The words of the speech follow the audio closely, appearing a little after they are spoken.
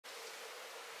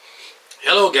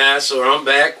Hello guys, so I'm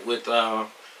back with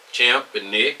Champ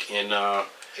and Nick, and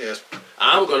Yes.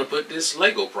 I'm going to put this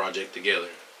Lego project together.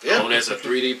 Yeah. Known as a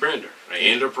 3D printer, an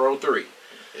Ender Pro 3.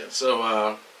 Yeah. So,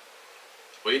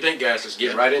 what do you think, guys? Let's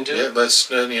get right into it. Let's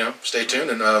stay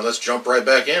tuned and let's jump right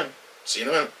back in. See you in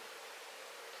a minute.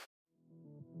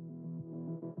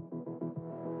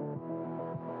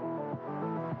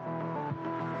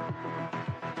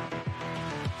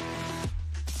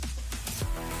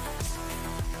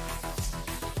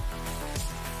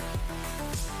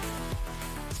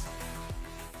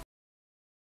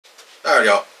 Alright,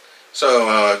 y'all. So,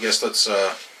 I guess let's,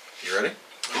 you ready?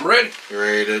 I'm ready. You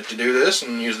ready to do this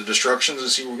and use the instructions and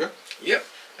see where we go? Yep.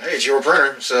 Hey, it's your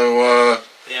printer, so,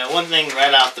 yeah, one thing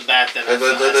right off the bat that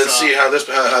let's see how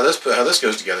this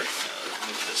goes together.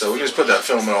 So we can just put that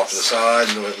filament off to the side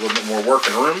and do a little bit more work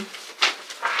in the room.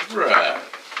 Right.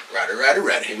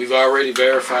 Ready. We've already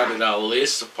verified that our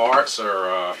list of parts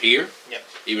are here. Yep.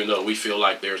 Even though we feel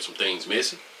like there's some things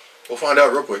missing. We'll find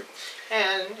out real quick.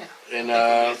 And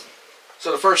And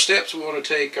so the first steps, we want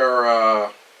to take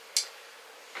our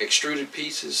extruded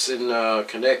pieces and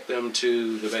connect them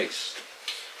to the base.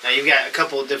 now you've got a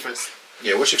couple of different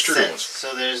Yeah, which extruded sets. ones?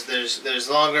 So there's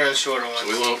longer and shorter ones.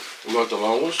 So we want the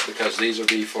long ones because these will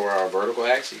be for our vertical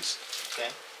axes. Okay.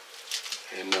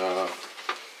 And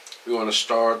we want to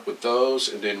start with those,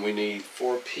 and then we need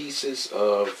 4 pieces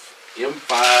of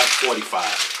M5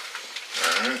 45.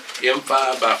 Alright.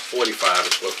 M5 by 45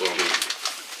 is what we'll need.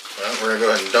 Well, we're gonna go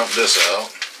ahead and dump this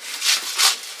out.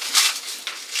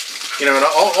 You know, and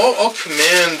I'll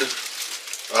commend,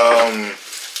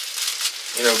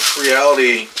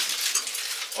 Creality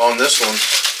on this one.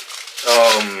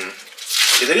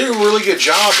 They did a really good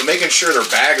job of making sure their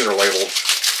bags are labeled.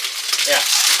 Yeah.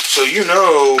 So you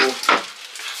know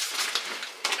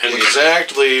And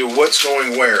exactly what's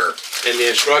going where. and the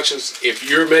instructions, if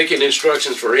you're making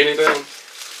instructions for anything,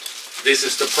 this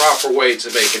is the proper way to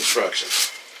make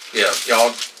instructions. Yeah,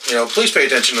 y'all, please pay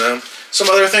attention to them. Some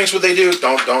other things what they do,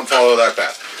 don't follow that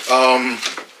path.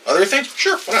 Other things,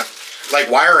 sure, why not? Like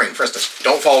wiring, for instance,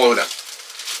 don't follow them.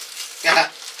 Yeah.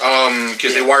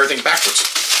 Because they wire things backwards.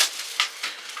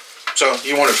 So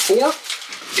you wanted 4?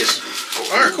 Yes.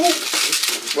 All right, cool.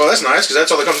 Well, that's nice because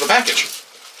that's all that comes in the package.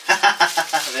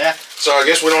 Yeah. So I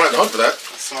guess we don't have to hunt for that.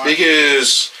 That's smart.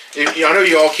 Because I know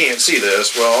you all can't see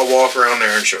this. Well, I'll walk around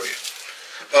there and show you.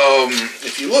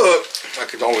 If you look, I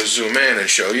could always zoom in and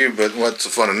show you, but what's the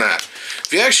fun in that?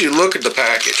 If you actually look at the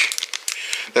package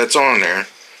that's on there,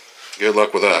 good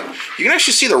luck with that. You can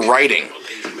actually see the writing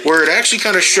where it actually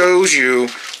kind of shows you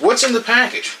what's in the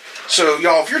package. So,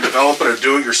 y'all, if you're developing a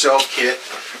do-it-yourself kit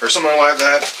or something like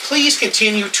that, please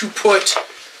continue to put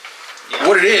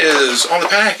what it is on the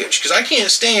package. Because I can't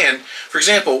stand, for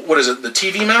example, what is it, the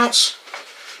TV mounts?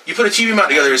 You put a TV mount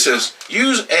together, it says,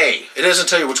 use A. It doesn't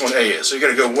tell you which one A is. So you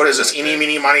gotta go, what is this, eeny,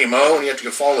 meeny, miny, mo, and you have to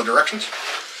go follow the directions?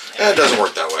 It doesn't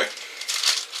work that way.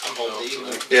 I'm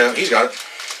holding. Yeah, he's got it.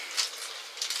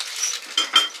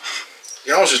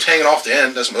 You know, it's just hanging off the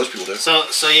end. That's what most people do. So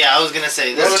yeah, I was gonna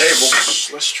say Well, this.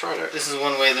 table. Let's try that. This is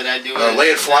one way that I do it. Lay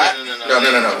it flat? No.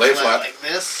 No. Lay it flat. Like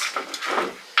this.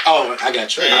 Oh, I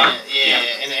got you. Yeah,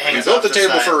 and it hangs You built off the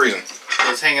table side. for a reason.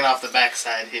 So it's hanging off the back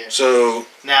side here. So,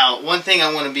 Now, one thing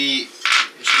I want to be,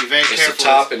 you should be very It's careful. the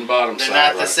top is and bottom they're side.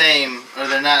 not the right? same, or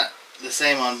they're not the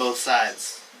same on both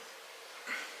sides,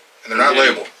 and they're not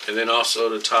labeled. And then also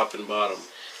the top and bottom.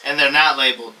 and they're not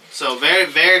labeled. So very,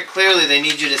 very clearly, they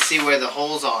need you to see where the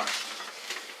holes are.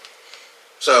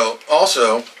 So,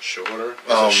 also, Shorter.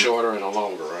 There's a shorter and a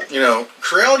longer, right?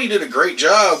 Creality did a great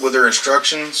job with their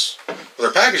instructions, with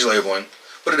their package labeling,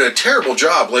 but it did a terrible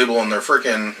job labeling their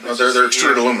freaking, their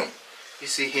extruded aluminum. You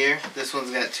see here, this one's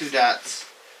got 2 dots,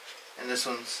 and this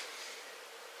one's,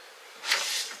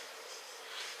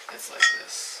 it's like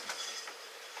this.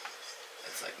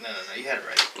 It's like, no, you had it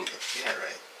right. You had it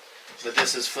right. But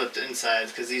this is flipped inside,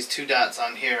 because these 2 dots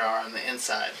on here are on the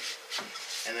inside.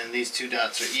 And then these 2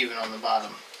 dots are even on the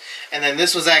bottom. And then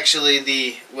this was actually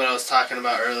what I was talking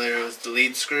about earlier, it was the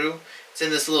lead screw. It's in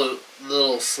this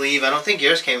little sleeve. I don't think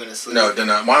yours came in a sleeve. No, it did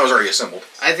not. Mine was already assembled.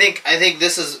 I think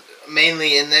this is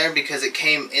mainly in there because it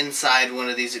came inside one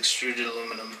of these extruded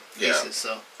aluminum pieces. Yeah.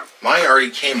 So Mine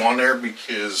already came on there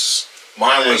because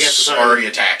mine I guess was it's already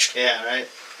attached. yeah, right.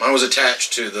 Mine was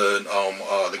attached to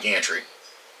the gantry,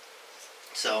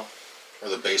 So or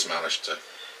the base mount, I should say.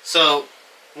 So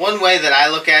one way that I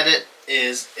look at it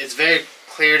is it's very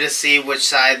clear to see which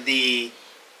side the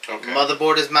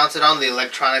motherboard is mounted on. The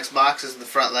electronics box is the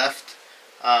front left,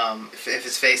 if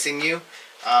it's facing you.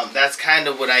 That's kind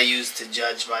of what I use to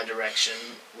judge my direction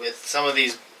with some of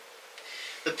these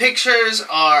The pictures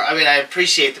are, I mean, I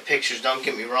appreciate the pictures, don't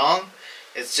get me wrong.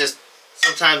 It's just,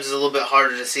 sometimes it's a little bit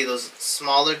harder to see those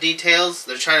smaller details.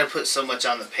 They're trying to put so much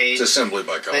on the page. It's assembly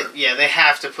by color. They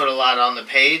have to put a lot on the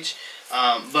page.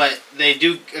 But they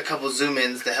do a couple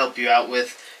zoom-ins to help you out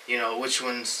with, you know, which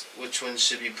ones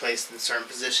should be placed in certain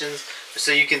positions.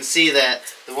 So you can see that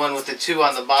the one with the 2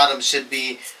 on the bottom should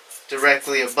be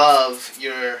directly above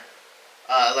your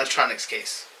electronics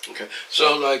case. Okay.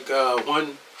 So like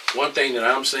one thing that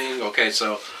I'm seeing. Okay.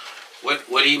 So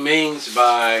what he means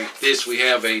by this, we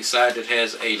have a side that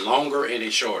has a longer and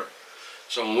a shorter.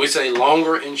 So when we say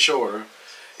longer and shorter,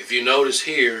 if you notice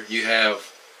here, you have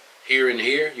here and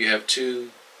here, you have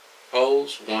 2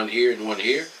 holes, one here and one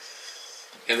here.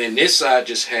 And then this side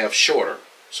just have shorter.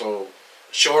 So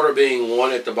shorter being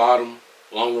 1 at the bottom,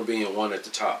 longer being 1 at the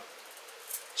top.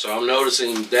 So I'm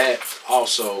noticing that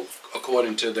also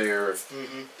according to their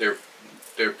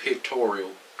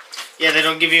pictorial. Yeah, they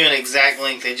don't give you an exact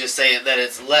length. They just say that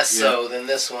it's less so than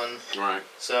this one. Right.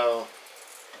 So.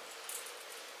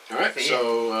 All right.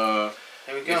 So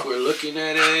there we go. if we're looking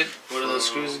at it, what are those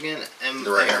screws again?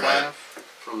 They're right here, man.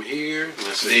 From here,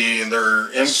 let's see. They're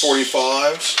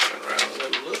M45s. Turn around and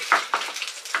let them look.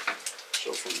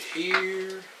 So from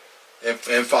here.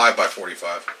 M5 by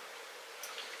 45.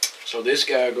 So this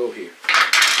guy go here.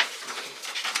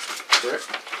 Correct?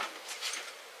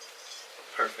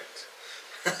 Perfect.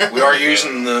 We are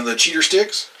using the cheater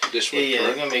sticks. This one. Yeah,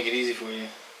 they're gonna make it easy for you.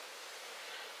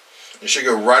 It should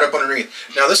go right up underneath.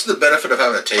 Now this is the benefit of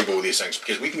having a table with these things,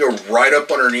 because we can go right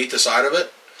up underneath the side of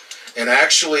it and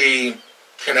actually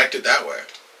connect it that way.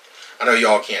 I know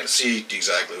y'all can't see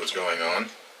exactly what's going on.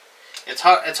 It's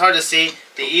hard to see.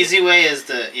 The easy way is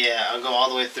I'll go all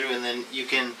the way through, and then you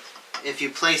can, if you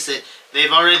place it,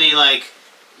 they've already like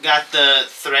got the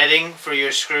threading for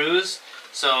your screws.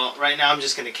 So right now I'm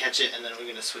just gonna catch it, and then we're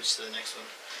gonna switch to the next one.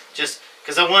 Just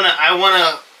because I'm gonna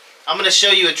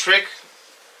show you a trick.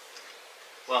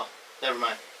 Well, never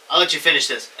mind. I'll let you finish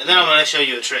this, and then I'm gonna show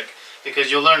you a trick,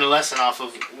 because you'll learn a lesson off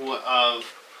of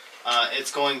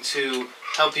it's going to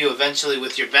help you eventually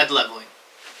with your bed leveling.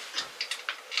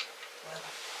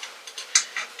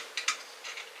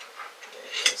 There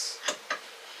it is. I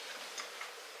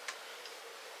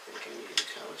think I need to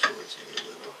couch towards here a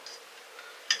little.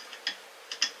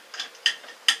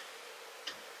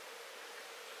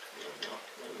 There we go.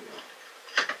 There we go.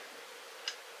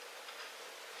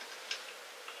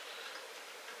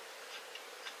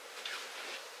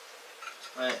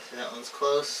 Alright, so that one's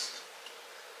close.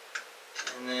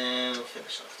 And then we'll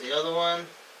finish off the other one.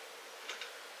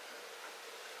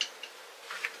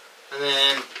 And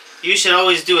then you should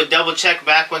always do a double check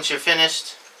back once you're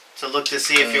finished to look to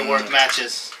see if your work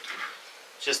matches.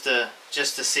 Just to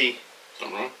see.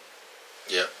 Something wrong?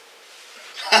 Yeah.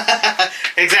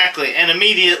 Exactly. And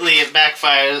immediately it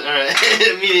backfires, or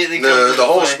it immediately comes The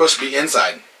hole's play. supposed to be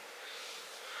inside.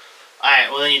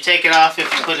 Alright, well then you take it off if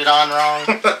you put it on wrong.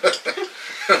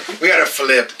 We got it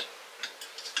flipped.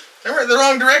 Remember, the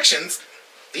wrong directions.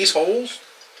 These holes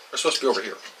are supposed to be over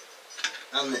here.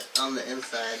 On the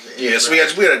inside. Yeah, so we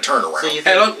had to turn around. So you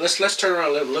Hey, look, let's turn around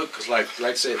and let him look, because like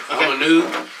I said, I'm a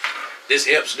noob. This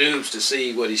helps noobs to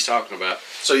see what he's talking about.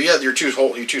 So you have your two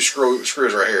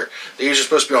screws right here. These are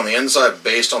supposed to be on the inside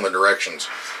based on the directions.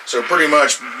 So pretty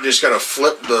much you just got to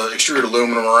flip the extruded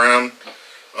aluminum around.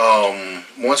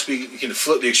 Once we can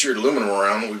flip the extruded aluminum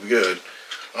around, we'll be good.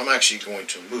 I'm actually going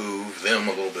to move them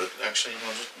a little bit. Actually,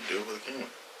 I'll just do it with the camera.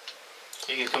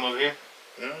 You can come over here.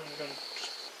 Yeah, okay.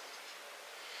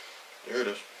 There it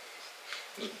is.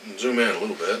 Zoom in a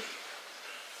little bit.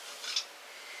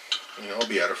 You know, I'll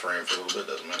be out of frame for a little bit.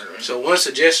 Doesn't matter to me. So one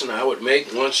suggestion I would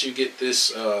make, once you get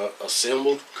this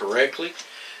assembled correctly,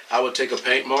 I would take a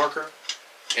paint marker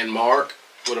and mark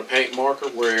with a paint marker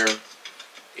where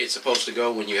it's supposed to go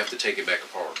when you have to take it back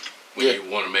apart. When you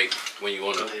want to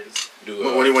do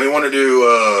when you want to do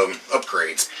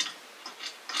upgrades.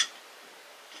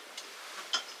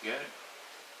 Got it?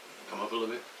 Come up a little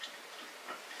bit.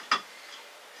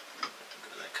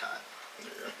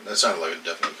 Yeah, that sounded like a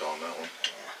definite call on that one.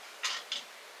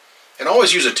 And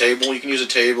always use a table. You can use a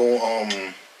table,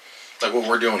 like what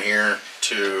we're doing here,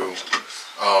 to,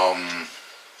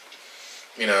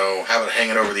 you know, have it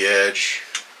hanging over the edge.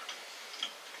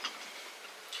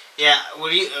 Yeah,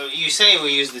 what you say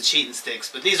we use the cheating sticks,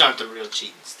 but these aren't the real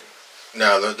cheating sticks.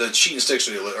 No, the cheating sticks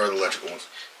are the electrical ones.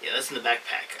 Yeah, that's in the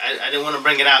backpack. I didn't want to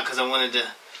bring it out because I wanted to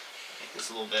make this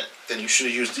a little bit. Then you should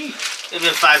have used these. It's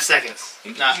been 5 seconds.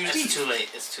 Nah, it's too late.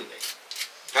 It's too late.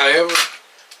 However,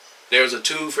 there's a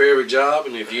tube for every job,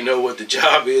 and if you know what the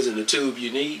job is and the tube you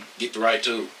need, get the right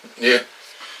tube. Yeah.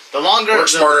 The longer, Work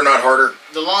smarter, not harder.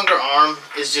 the longer arm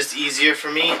is just easier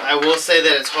for me. I will say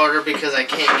that it's harder because I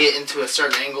can't get into a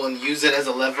certain angle and use it as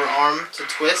a lever arm to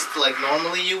twist like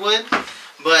normally you would.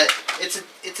 But it's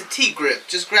a T-grip.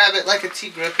 Just grab it like a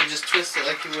T-grip and just twist it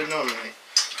like you would normally.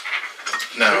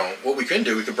 Now, what we can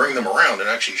do, we can bring them around and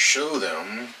actually show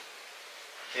them.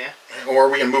 Yeah. Or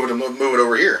we can move it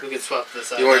over here. We can swap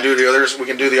this out. You want to do the others? We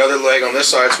can do the other leg on this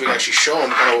side so we can actually show them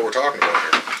kind of what we're talking about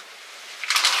here.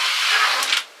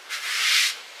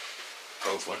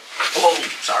 Hopefully. Oh,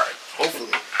 sorry.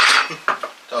 Hopefully.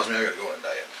 Tells me I gotta go on a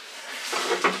diet.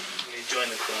 You join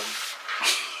the club.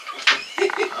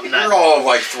 I'm You're not. all of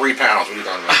like 3 pounds. What are you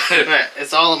talking about? Right,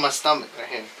 it's all in my stomach right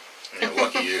here. Yeah,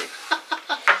 lucky you.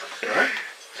 Alright.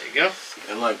 There you go.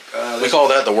 And like, We call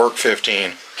that the work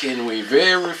 15. can we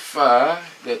verify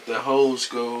that the holes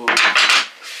go?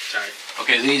 Sorry.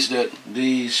 Okay, these.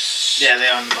 Yeah,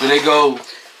 they're on the Do bottom. they go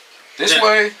this Yeah.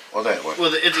 way or that way?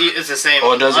 Well, it's the same.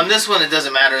 Oh, it doesn't- On this one, it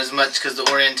doesn't matter as much because the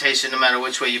orientation, no matter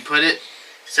which way you put it,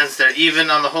 since they're even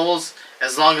on the holes,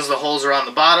 as long as the holes are on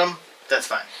the bottom, that's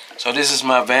fine. So this is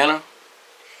my Vanna.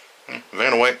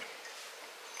 Vanna White.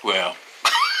 Well,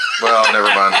 Well, never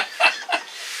mind.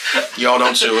 Y'all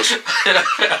don't sue us.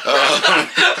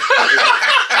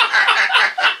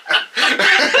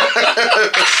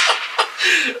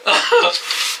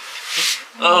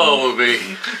 oh me.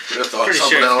 Could have thought Pretty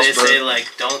something sure else, if they but say like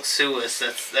 "don't sue us,"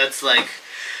 that's like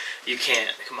you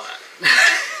can't. Come on.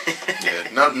 yeah,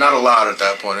 not allowed at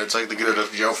that point. It's like to get a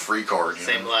jail free card. You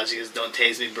Same know? logic as "don't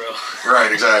tase me, bro."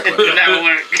 Right, exactly. That would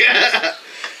work.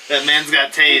 That man's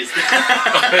got tased.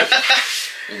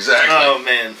 Exactly. Oh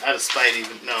man, out of spite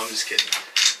even. No, I'm just kidding.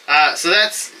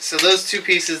 So those two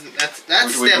pieces.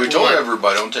 That's we step told one.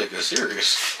 everybody don't take us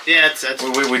serious. Yeah, that's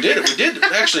We did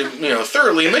actually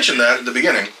thoroughly mention that at the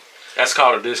beginning. That's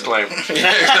called a disclaimer.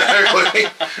 Yeah, exactly.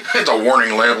 It's a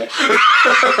warning label.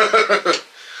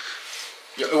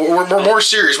 Yeah, we're more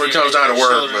serious when it comes down to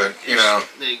work, Shoulder. but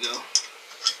There you go.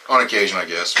 on occasion, I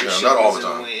guess. Your Not all the shoulders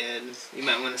are time. way, Ed. You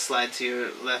might want to slide to your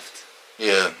left.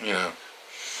 Yeah,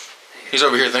 he's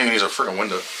over here thinking he's a freaking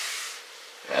window.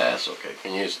 That's okay.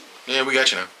 Can you? Yeah, we got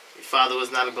you now. Your father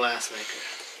was not a glass maker.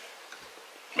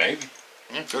 Maybe.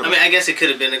 Yeah, I mean, I guess it could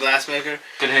have been a glass maker,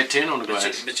 Could have had 10 on the but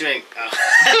glass. you ain't. Oh.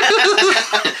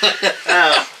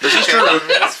 Oh, This is okay. true.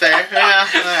 That's fair. Yeah.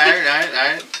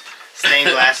 All right. Stained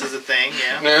glass is a thing.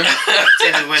 Yeah. Yeah.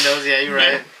 Tinted windows. Yeah, you're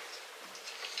right.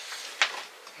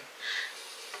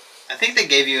 I think they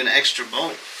gave you an extra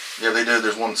bolt, Yeah, they did.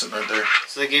 There's one sitting right there.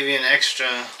 so they gave you an extra.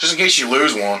 Just in case you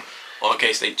lose one. Or in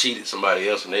case they cheated somebody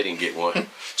else and they didn't get one.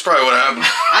 That's probably what happened.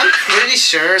 I'm pretty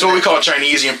sure. That's what we that call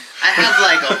Chinesium. I have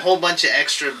like a whole bunch of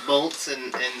extra bolts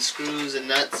and screws and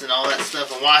nuts and all that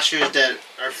stuff and washers that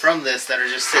are from this that are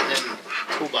just sitting in the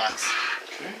toolbox.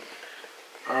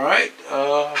 Alright,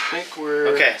 I think we're...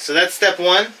 Okay, so that's step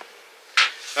one.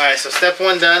 Alright, so step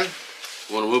one done.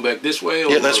 Want to move back this way?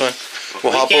 Or Yeah, that's fine.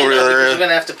 We'll hop You can't over though, the because other we're end.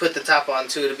 gonna have to put the top on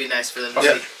too to be nice for them to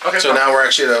Yeah. see. Okay. So now we're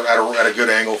actually at a good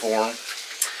angle for them.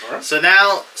 So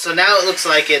now it looks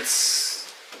like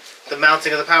it's the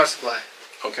mounting of the power supply.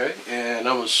 Okay, and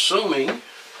I'm assuming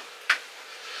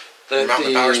that Mount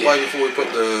the power supply before we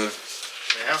put the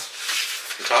Yeah.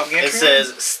 top gantry. It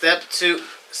says step two.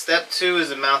 Step two is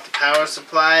to mount the power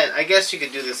supply, and I guess you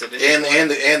could do this at any and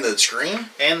point. and the screen.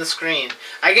 And the screen.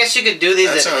 I guess you could do these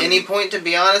That at sounds- any point, to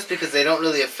be honest, because they don't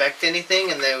really affect anything,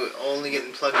 and they're only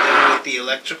getting plugged in with the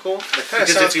electrical. That kind of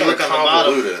Because sounds if you look on the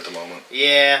bottom, convoluted at the moment.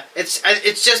 yeah, it's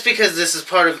just because this is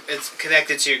part of it's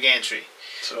connected to your gantry,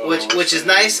 So, which is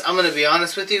nice. I'm gonna be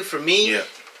honest with you. For me, Yeah.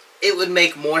 it would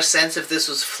make more sense if this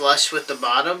was flush with the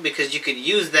bottom, because you could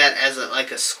use that as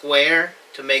like a square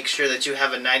to make sure that you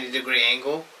have a 90-degree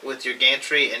angle with your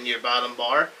gantry and your bottom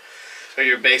bar or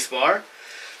your base bar.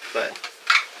 But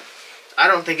I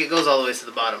don't think it goes all the way to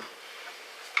the bottom.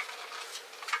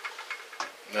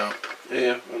 No.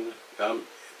 Yeah,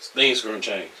 things are going to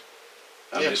change.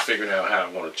 I'm Yeah. just figuring out how I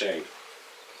want to change.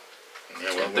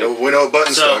 Yeah, well, we know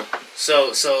buttons So,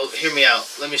 stuck. so hear me out.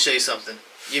 Let me show you something.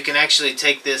 You can actually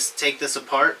take this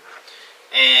apart,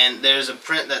 and there's a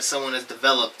print that someone has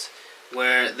developed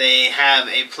where they have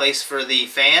a place for the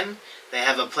fan, they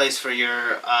have a place for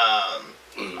your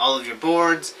all of your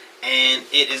boards, and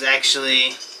it is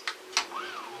actually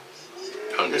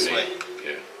Underneath. this way.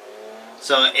 Yeah.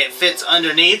 So it fits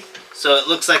underneath, so it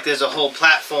looks like there's a whole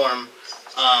platform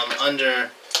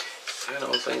under. I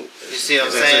don't think. You see what I'm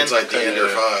It's, saying? it's like the Ender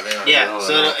 5. Yeah. Yeah, No,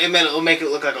 so no. it'll make it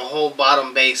look like a whole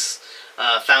bottom base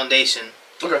foundation.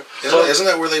 Okay. Isn't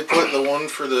that where they put the one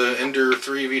for the Ender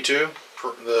 3 V2?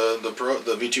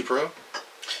 The V2 Pro?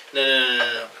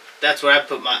 No. That's where I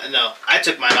put my. No, I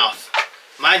took mine off.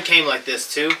 Mine came like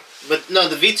this too, but no,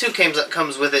 the V2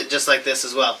 comes with it just like this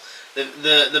as well.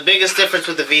 The biggest difference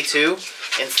with the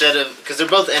V2, instead of, because they're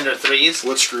both Ender 3s.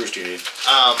 What screws do you need?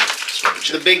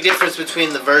 The big difference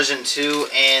between the version 2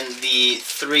 and the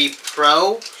 3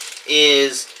 Pro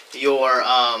is your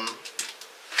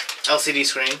LCD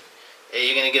screen.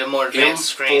 You're gonna get a more advanced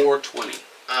screen. M420.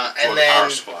 And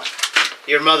then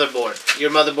your motherboard. Your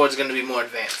motherboard's gonna be more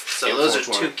advanced. So those are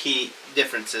two key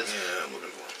differences. Yeah, I'm looking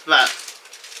for it. It's about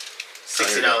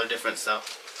 $60 difference though.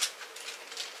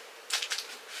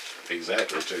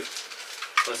 Exactly two.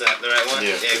 Was that the right one? Yeah.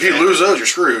 Yeah, If you lose those, you're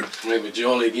screwed. Yeah, but you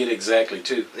only get exactly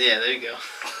two. Yeah, there you go.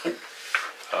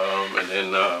 And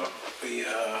then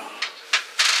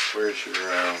where's your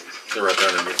They're right there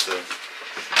underneath the.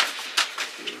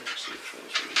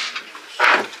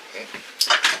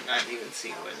 Not even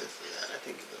seeing where this is at. I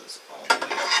think it goes all the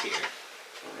way up here.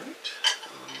 all right.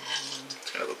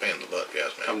 It's kind of a pain in the butt,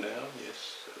 guys, man. Come down.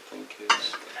 Yes, I think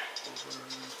it's.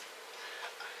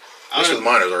 At least with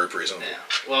mine, it was already pretty simple. Yeah.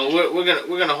 Well, we're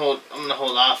gonna hold. I'm gonna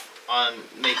hold off on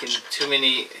making too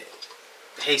many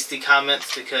hasty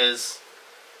comments because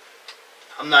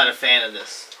I'm not a fan of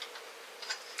this.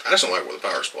 I just don't like where the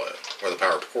power supply, where the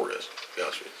power port is. To be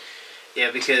honest with you.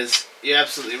 Yeah, because you're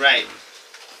absolutely right.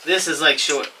 This is like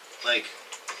short. Like,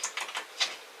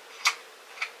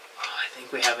 I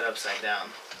think we have it upside down.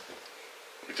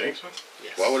 You think so?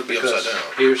 Yes. Why would it be Because upside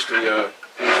down? here's the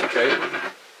cable.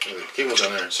 The cable's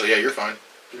down there, so yeah, you're fine.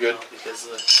 You're good. No, because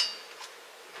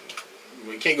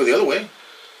We can't go the other way.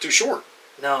 Too short.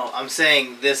 no, I'm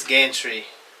saying this gantry,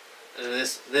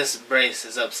 this brace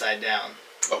is upside down.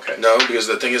 Okay. No, because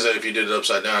the thing is that if you did it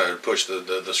upside down, it would push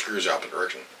the screws out the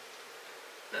direction.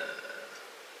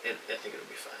 I think it'll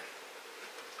be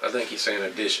fine. I think he's saying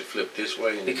that this should flip this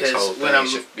way and Because this whole when thing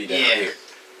should be down yeah. here.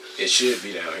 It should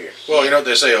be down here. Well, you know what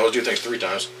they say, always do things 3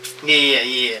 times.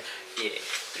 Yeah.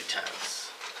 3 times.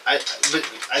 But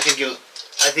I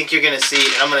think you're gonna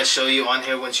see. I'm gonna show you on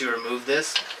here once you remove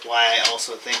this. Why I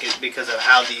also think it because of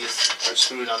how these are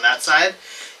screwed on that side.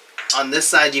 On this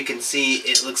side, you can see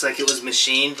it looks like it was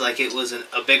machined, like it was a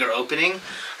bigger opening.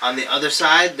 On the other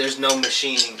side, there's no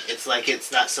machining. It's like it's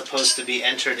not supposed to be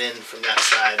entered in from that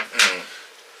side. Mm.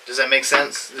 Does that make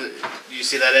sense? Do you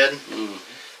see that, Ed? Mm.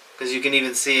 Because you can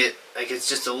even see it, like it's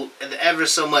just ever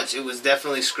so much. It was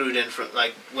definitely screwed in from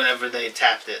like whenever they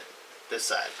tapped it, this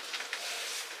side.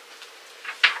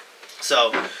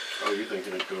 So. Oh, you're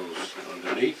thinking it goes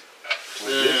underneath?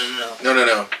 Like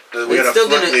No. We It's gotta still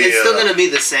flip gonna. the, It's still gonna be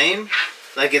the same.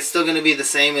 Like it's still gonna be the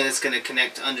same, and it's gonna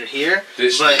connect under here.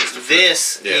 This but needs to flip.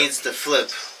 this Yeah. needs to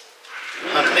flip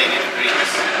 180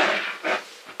 degrees.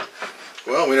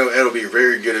 Well, we know Ed will be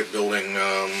very good at building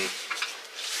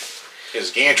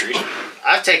his gantries.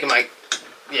 I've taken my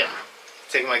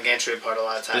gantry apart a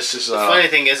lot of times. This is, the funny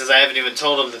thing is I haven't even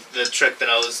told him the trick that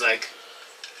I was like.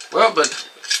 Well, but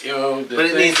you know. But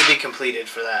it needs to be completed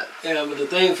for that. Yeah, but the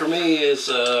thing for me is,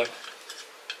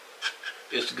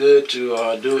 it's good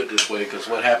to do it this way because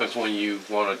what happens when you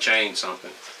want to change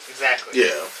something? Exactly.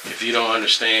 Yeah. If you don't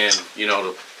understand, you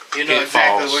know You know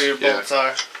exactly pitfalls, where your yeah. bolts are.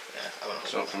 Yeah, I don't know.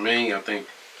 So for me, I think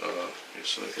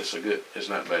it's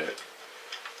not bad.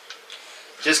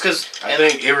 Just because I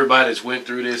think everybody that's went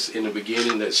through this in the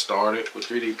beginning that started with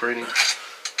 3D printing,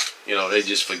 you know, they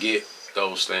just forget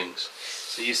those things.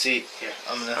 So you see here,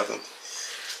 I think.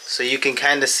 So you can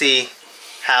kind of see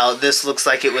how this looks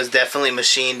like it was definitely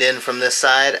machined in from this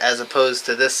side, as opposed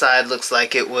to this side looks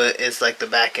like it's like the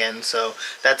back end. So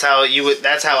that's how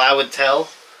I would tell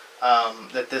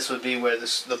that this would be where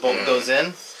the bolt goes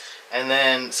in, and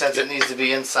then since it needs to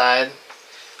be inside,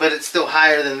 but it's still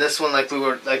higher than this one, like we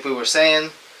were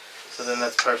saying. So then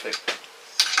that's perfect.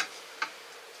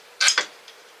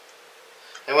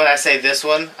 And when I say this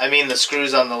one, I mean the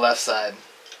screws on the left side.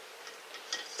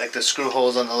 Like the screw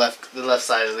holes on the left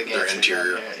side of the gantry. They're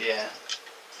interior. down here. Yeah.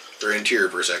 They're interior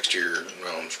versus exterior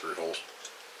screw holes.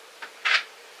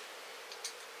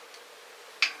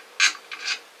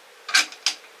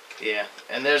 Yeah,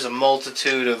 and there's a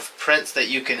multitude of prints that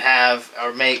you can have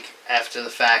or make after the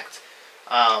fact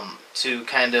to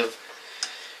kind of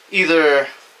either,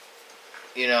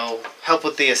 you know, help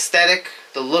with the aesthetic,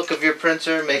 the look of your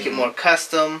printer, make it more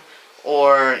custom,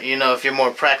 or, you know, if you're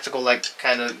more practical, like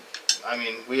kind of, I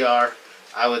mean, we are,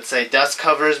 I would say dust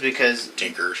covers, because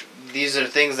Tinkers. these are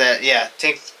things that, yeah,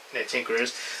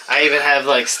 tinkerers. I even have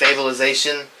like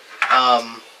stabilization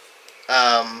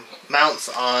mounts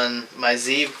on my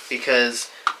Zeeb because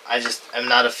I just am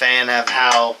not a fan of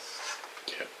how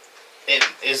it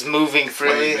is moving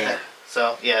freely.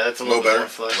 So yeah, that's a little bit more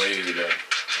flush. Way better.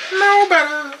 No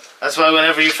better. That's why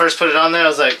whenever you first put it on there, I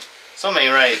was like, Some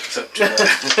ain't right.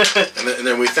 And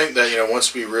then we think that, you know,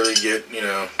 once we really get, you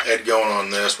know, Ed going on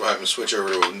this, we'll have him switch over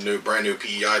to a brand new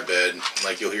PEI bed,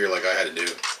 like you'll hear, like I had to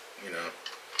do, you know,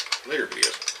 later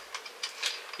videos.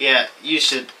 Yeah, you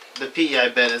should. The PEI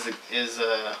bed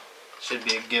should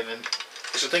be a given.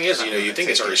 Because the thing is, you know, you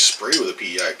think it's already sprayed with a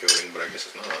PEI coating, but I guess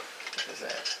it's not. What is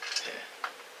that? Yeah.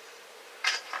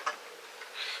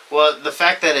 Well, the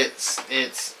fact that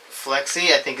it's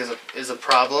flexy, I think is a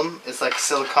problem. It's like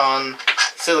silicone,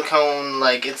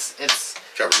 like it's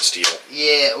Covered in steel.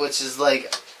 yeah, which is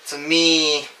like, to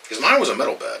me. Because mine was a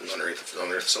metal bed underneath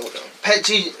the silicone.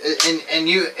 PETG, and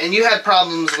you had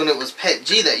problems when it was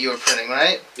PETG that you were printing,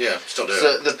 right? Yeah, still do.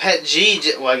 So the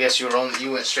PETG, well, I guess you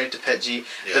went straight to PETG.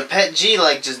 Yeah. The PETG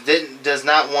like just does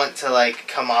not want to like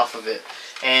come off of it,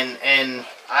 and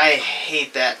I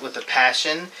hate that with a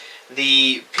passion.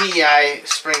 The PEI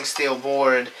spring steel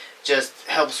board just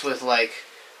helps with like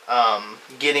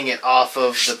getting it off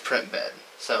of the print bed.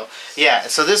 So yeah,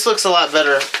 so this looks a lot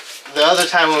better. The other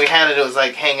time when we had it, it was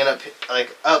like hanging up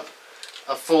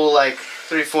a full like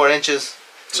 3-4 inches.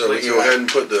 So we can go ahead and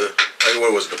put the,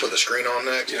 what was it, to put the screen on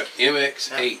next? Yeah,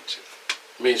 MX8.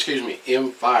 I mean, excuse me,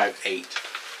 M58.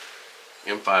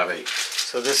 M58.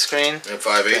 So this screen,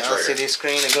 M58 the right LCD here.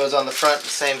 screen, it goes on the front, the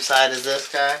same side as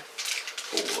this guy.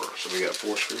 4. So we got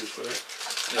 4 screws for that.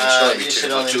 You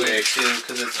should only need extra. 2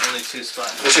 because it's only 2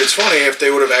 spots. Which it's funny, if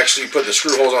they would have actually put the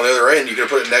screw holes on the other end, you could have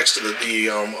put it next to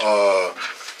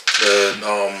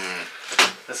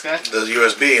This guy? the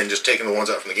USB and just taken the ones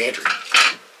out from the gantry.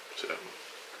 So,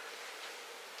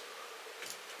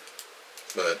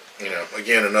 But, you know,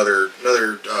 again, another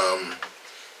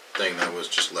thing that was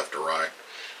just left awry.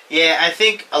 Yeah, I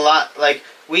think a lot, like,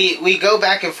 we go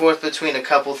back and forth between a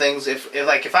couple things.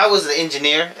 If I was the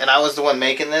engineer and I was the one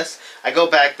making this, I go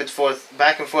back and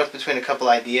forth between a couple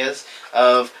ideas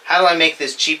of how do I make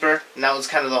this cheaper, and that was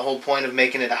kind of the whole point of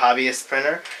making it a hobbyist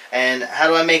printer, and how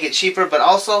do I make it cheaper, but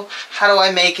also how do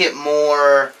I make it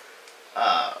more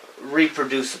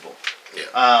reproducible.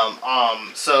 Yeah.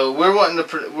 So we're wanting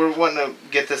to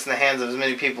get this in the hands of as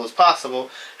many people as possible.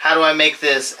 How do I make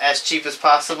this as cheap as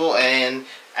possible and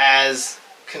as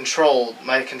controlled?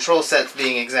 My control sets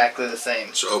being exactly the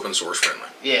same. So open source friendly.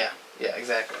 Yeah,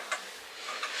 exactly.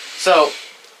 So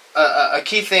a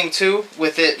key thing too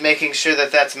with it, making sure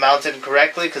that that's mounted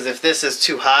correctly, because if this is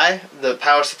too high, the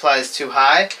power supply is too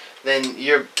high, then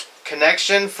your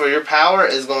connection for your power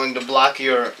is going to block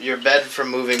your bed from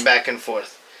moving back and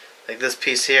forth. Like this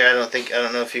piece here, I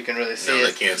don't know if you can really see it. No,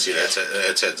 they can't see that.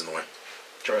 Its head's in the way.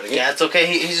 Yeah, it's okay.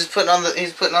 He's just putting on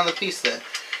the piece there.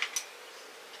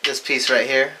 This piece right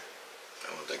here. I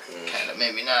don't think. Kind of,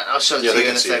 maybe not. I'll show it to you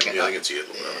in a second. Yeah, they can see it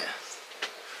a little bit.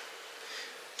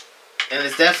 And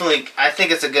it's definitely, I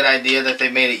think it's a good idea that they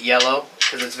made it yellow,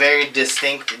 because it's very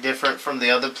distinct, different from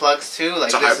the other plugs too.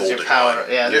 Like, it's this is your power.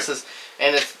 line. Yeah, this is,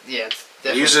 and it's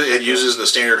definitely. It uses the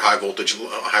standard high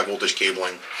voltage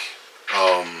cabling,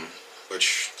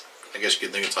 which I guess you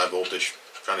could think it's high voltage.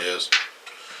 Kind of is.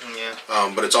 Yeah.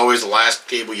 But it's always the last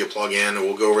cable you plug in, and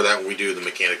we'll go over that when we do the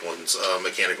mechanical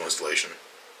installation.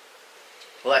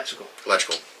 Electrical.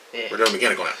 Yeah. We're doing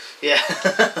mechanical now. Yeah.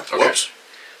 Whoops.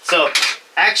 So,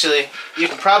 actually, you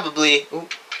could probably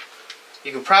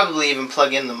even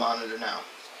plug in the monitor now.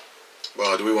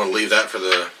 Well, do we want to leave that for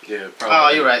the? yeah, probably. Oh,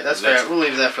 you're right. That's fair. We'll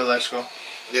leave that for electrical.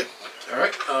 Yep. All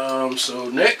right. So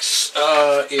next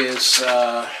is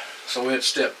so we're at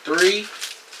step 3,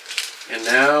 and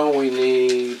now we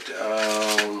need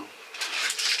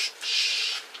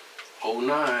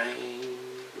 09,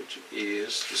 which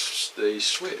is the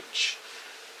switch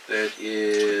that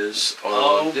is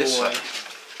on this boy. side.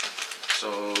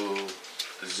 So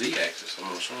the Z-axis,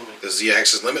 I'm assuming. The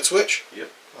Z-axis limit switch. Yep.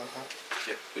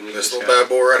 Yep. We need This this little guy. bad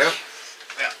boy right now.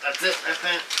 Yeah, that's it. That's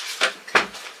it.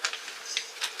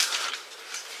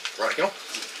 Right, go.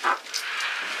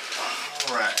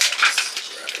 All right.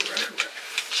 Right.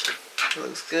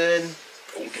 Looks good.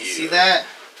 Oh, You can see that.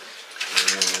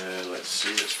 And let's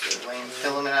see this. Lane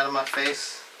filament out of my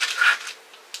face.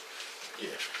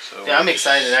 Yeah. So Yeah, I'm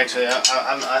excited actually.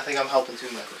 I think I'm helping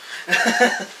too much.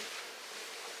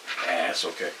 That's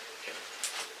okay.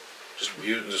 Just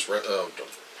use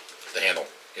the handle.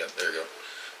 Yeah, there you go.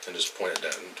 And just point it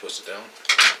down and twist it down.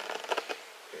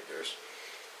 There it goes.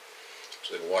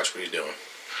 So they can watch what he's doing.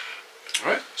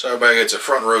 Alright. So everybody gets a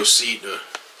front row seat to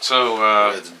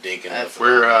So it's dinking.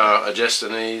 we're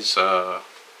adjusting these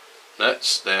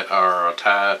nuts that are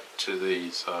tied to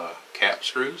these cap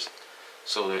screws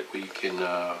so that we can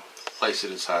place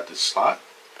it inside this slot.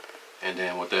 And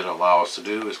then what that allows us to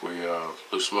do is we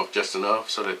loosen them up just enough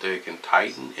so that they can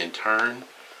tighten and turn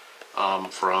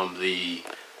from the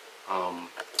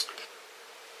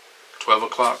 12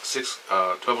 o'clock, 6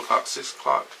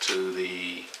 o'clock to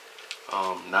the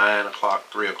 9 o'clock,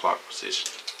 3 o'clock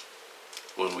position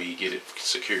when we get it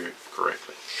secured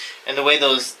correctly. And the way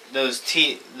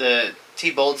the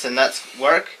T bolts and nuts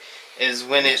work is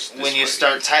when you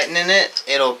start tightening it,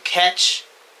 it'll catch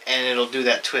and it'll do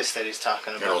that twist that he's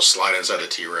talking about. It'll slide inside the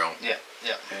T-rail. Yeah,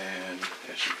 yeah. And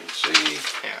as you can see,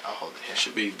 here, I'll hold it here. it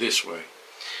should be this way.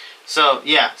 So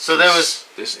yeah, so there was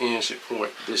this end should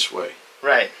point this way.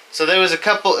 right. So there was a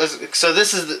couple. So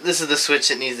this is the switch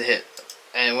that needs to hit,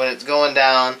 and when it's going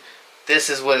down, this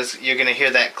is what you're gonna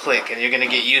hear that click, and you're gonna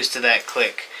get used to that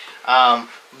click.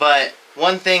 But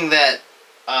one thing that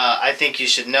I think you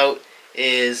should note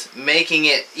is making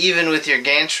it even with your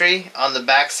gantry on the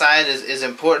back side is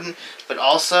important, but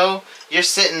also you're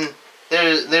sitting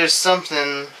there's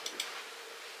something,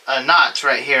 a notch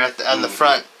right here on the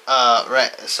front,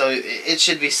 right, so it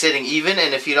should be sitting even,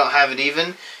 and if you don't have it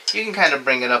even, you can kind of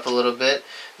bring it up a little bit.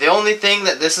 The only thing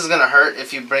that this is going to hurt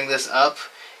if you bring this up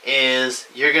is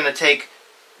you're going to take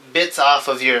bits off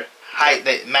of your height,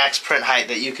 that max print height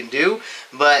that you can do,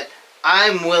 but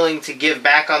I'm willing to give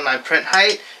back on my print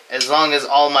height as long as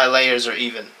all my layers are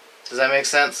even. Does that make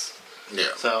sense?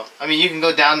 Yeah. So, I mean, you can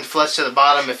go down flush to the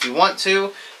bottom if you want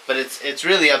to, but it's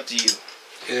really up to you.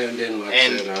 And then, like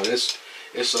I said,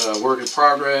 it's a work in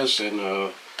progress, and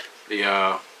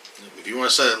if you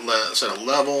want to set a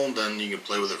level, then you can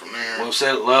play with it from there. we'll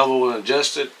set it level and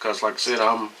adjust it, because like I said,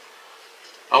 I'm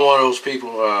one of those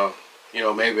people,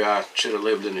 maybe I should have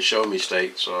lived in the show me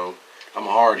state, so I'm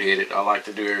hard-headed. I like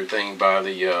to do everything by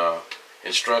the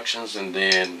instructions, and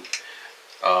then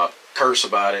curse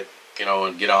about it,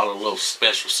 and get all the little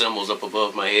special symbols up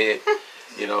above my head.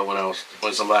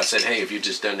 When somebody said, hey, if you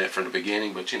just done that from the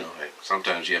beginning, but hey,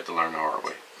 sometimes you have to learn the hard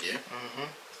way. Yeah.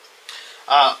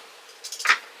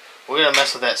 We're gonna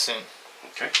mess with that soon.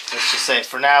 Okay. Let's just say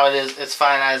for now it's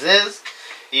fine as is.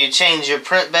 You change your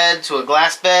print bed to a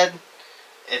glass bed,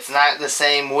 it's not the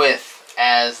same width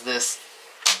as this.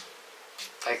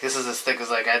 Like this is as thick as,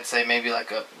 like, I'd say maybe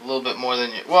like a little bit more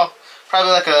than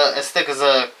probably like as thick as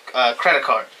a credit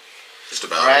card. Just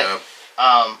about, right?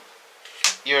 yeah.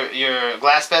 Your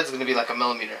glass bed's gonna be like a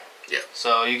millimeter. Yeah.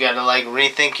 So you gotta like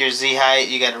rethink your Z height.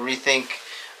 You gotta rethink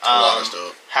A lot of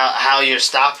stuff. how your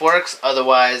stop works.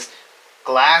 Otherwise,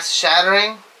 glass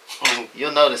shattering,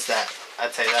 you'll notice that.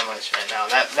 I'd tell you that much right now.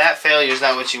 That failure is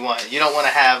not what you want. You don't want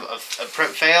to have a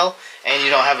print fail, and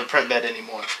you don't have a print bed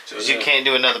anymore, because you can't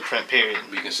do another print, period.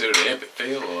 Be considered an epic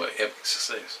fail or an epic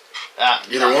success?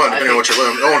 Either one, depending on what you're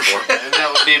going for.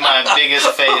 That would be my biggest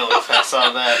fail if I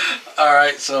saw that.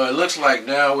 Alright, so it looks like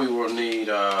now we will need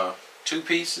 2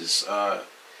 pieces,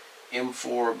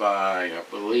 M4 by, I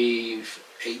believe,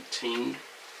 18.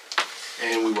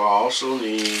 And we will also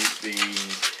need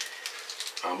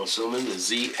I'm assuming the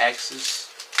Z-axis.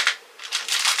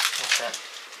 What's that?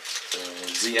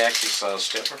 Z-axis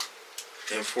stepper.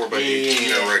 M4 by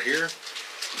 18 right here.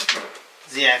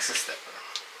 Z-axis stepper.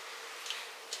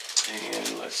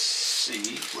 And let's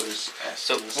see what is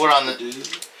So asking us we're on to do.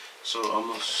 So I'm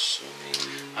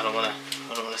assuming I don't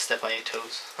wanna step on your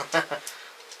toes.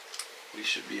 we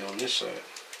should be on this side.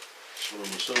 So I'm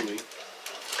assuming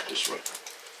this way.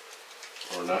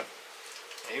 Or not.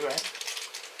 Are you right?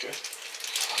 Okay.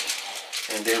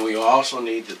 And then we also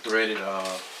need the threaded,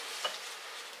 I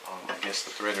guess the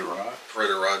threaded rod.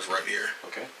 Threaded rod's right here.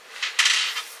 Okay.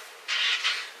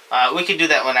 We could do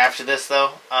that one after this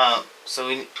though. So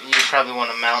you probably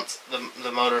want to mount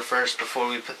the motor first before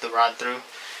we put the rod through,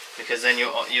 because then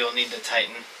you'll need to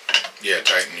tighten. Yeah,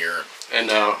 tighten your. And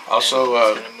also,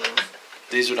 and it's gonna move.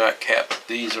 these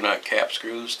are not cap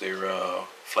screws. They're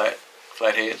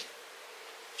flathead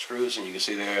screws, and you can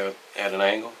see they're at an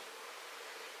angle.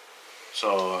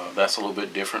 So that's a little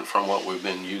bit different from what we've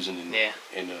been using in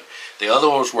the other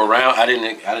ones were round. I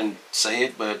didn't say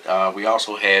it, but we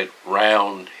also had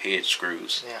round head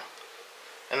screws. Yeah,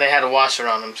 and they had a washer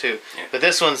on them too. Yeah. But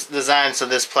this one's designed so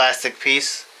this plastic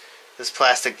piece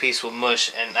will mush,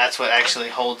 and that's what actually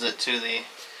holds it to the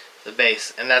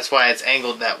base, and that's why it's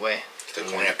angled that way. The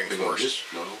clamping force.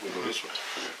 No, we go this way.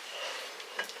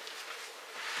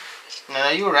 No,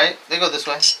 you were right. They go this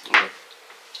way. Okay.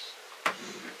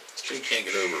 So you can't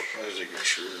get over. Why does it get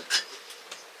sure?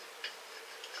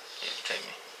 Yeah, take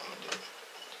me. I'm gonna do it.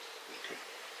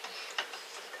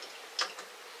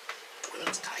 Well,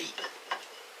 that's tight.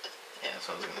 Yeah, that's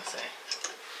what I was gonna say.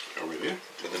 Over there.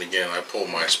 But then again, I pulled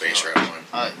my space right on.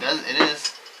 It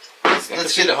is. I can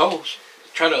see the holes.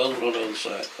 Try the other one on the other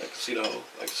side. I can see the hole.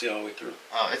 I can see all the way through.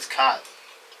 Oh, it's caught.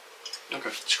 Okay.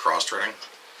 It's cross-threading.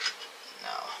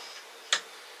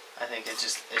 No. I think it's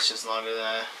just longer than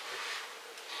I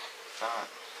thought.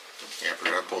 Yeah,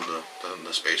 but I pulled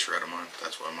the spacer out of mine.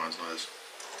 That's why mine's not as.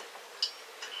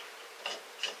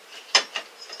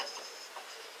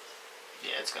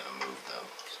 Yeah, it's gonna move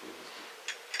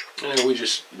though. And then we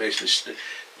just basically,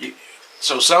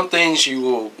 so some things you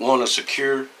will want to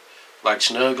secure, like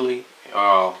snugly.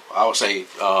 I would say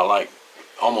like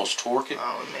almost torque it.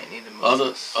 Oh, we may need to move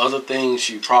this. Other things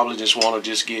you probably just want to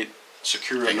just get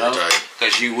secure Finger enough, tight.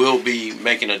 because you will be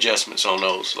making adjustments on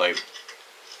those later.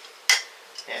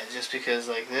 Yeah, just because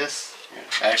like this.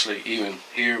 Yeah. Actually, even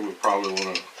here we probably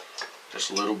want to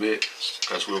just a little bit,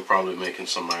 because we'll probably be making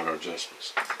some minor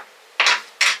adjustments.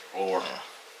 Or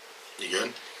You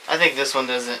good? I think this one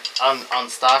doesn't on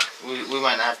stock. We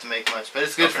might not have to make much, but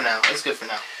it's good for Okay. now. It's good for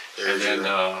now. and There's then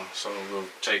your so we'll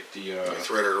take the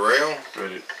threaded rail.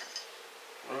 threaded.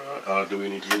 Do we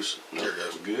need to loosen? No, There it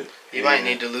goes. we're good. You might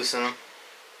need to loosen them.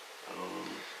 Um,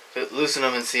 But loosen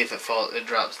them and see if it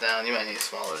drops down. You might need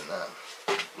smaller than that.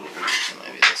 mhm. It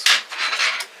might be this one.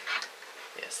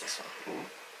 Yes, this one.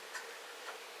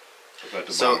 At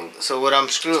the bottom. So what I'm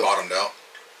It's screwing. bottomed out.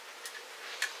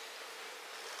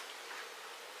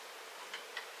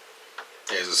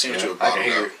 Yeah, it seems to have I can bottomed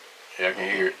hear out. it. Yeah, I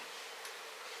can hear it.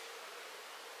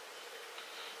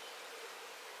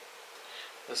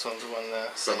 This one's one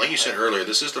that. But like you said earlier,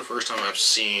 this is the first time I've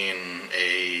seen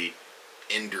a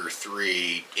Ender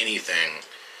 3 anything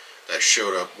that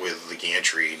showed up with the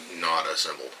gantry not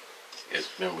assembled. Yes,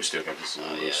 remember we still got this Oh,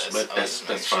 little yeah, loose, that's, but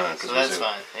that's fine. So that's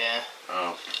fine.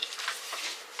 Yeah.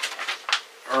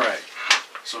 All right.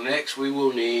 So next we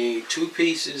will need 2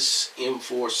 pieces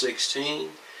M416,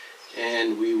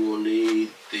 and we will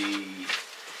need the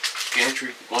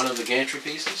gantry, one of the gantry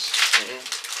pieces,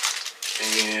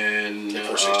 and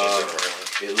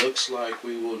it looks like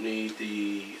we will need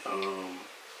the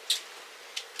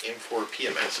M4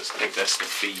 PMS. I think that's the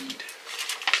feed.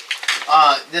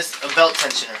 This a belt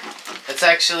tensioner. It's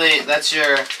actually that's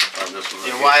your This one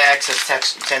right here. Y-axis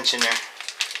tensioner.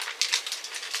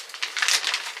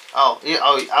 Oh,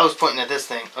 I was pointing at this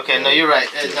thing. Okay, no, you're right.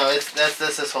 No, that's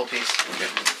this whole piece. Okay.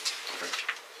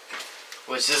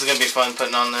 Which this is gonna be fun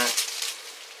putting on there.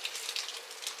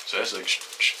 So that's an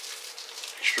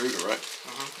extruder, right?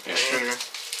 Yeah. Extruder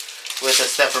with a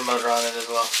stepper motor on it as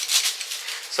well.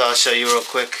 So I'll show you real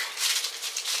quick.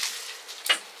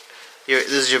 This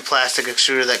is your plastic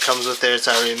extruder that comes with there. It's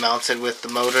already mounted with the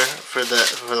motor for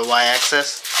the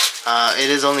Y-axis. It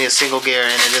is only a single gear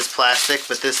and it is plastic,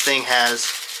 but this thing has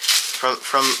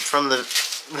from the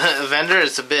vendor.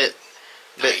 It's a bit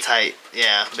tight.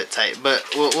 Yeah, a bit tight. But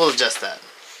we'll adjust that.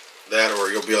 That, or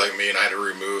you'll be like me and I had to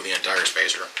remove the entire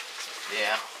spacer.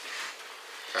 Yeah.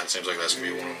 That seems like that's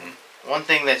gonna be one of them. One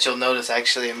thing that you'll notice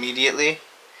actually immediately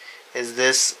is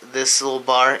this little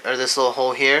bar or this little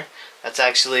hole here. That's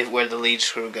actually where the lead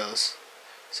screw goes.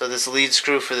 So this lead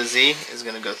screw for the Z is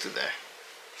going to go through there.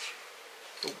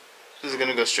 This is going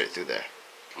to go straight through there.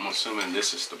 I'm assuming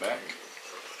this is the back.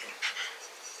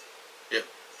 Yep.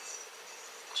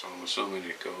 So I'm assuming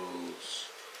it goes.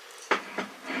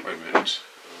 Wait a minute.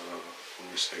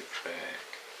 When we say back,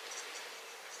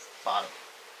 Bottom,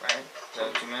 right? Is that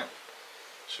what you meant?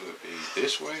 should it be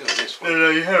this way or this way? No,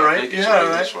 you had it I right. think it You should had be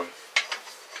it right. this way.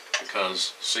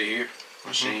 Because see here,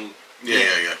 machine.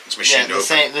 Yeah. It's machined Yeah,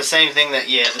 open. the same thing that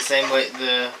the same way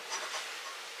the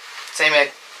same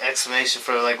explanation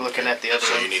for like looking at the other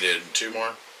So one. you needed 2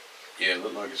 more. Yeah, it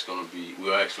looked like it's gonna be.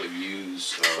 We'll actually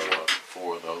use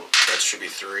 4 of those. That should be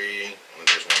 3. And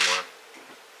there's 1 more.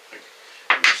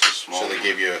 It's the small So they one.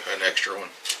 give you an extra one.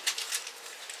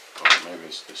 Oh, maybe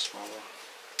it's this small one.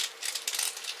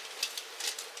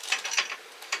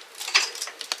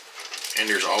 And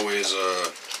there's always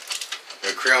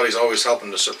Creality's always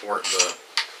helping to support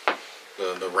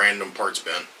the random parts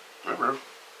bin. Remember?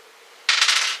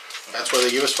 That's why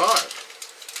they give us 5.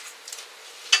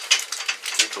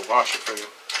 It's a washer fail.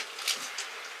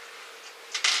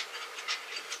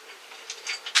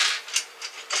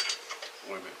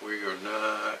 Wait a minute, we are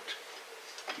not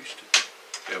used to.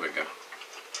 There we go. It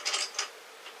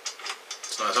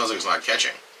sounds like it's not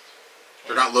catching.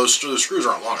 They're not low. The screws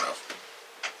aren't long enough.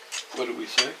 What did we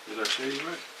say? Did I say you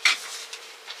right?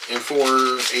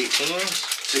 M4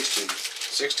 18s, 16.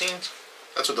 16s.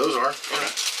 That's what those are.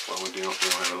 Okay. Well, we don't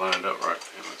have it lined up right.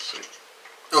 Yeah, let's see.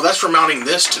 Oh, that's for mounting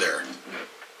this to there.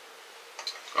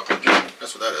 Okay.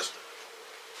 That's what that is.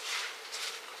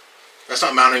 That's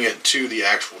not mounting it to the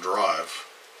actual drive.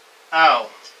 Oh,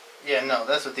 yeah, no,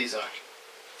 that's what these are.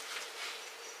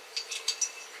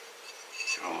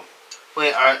 Oh,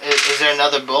 Wait, is there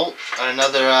another bolt or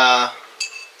another?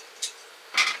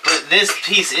 But this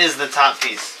piece is the top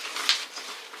piece.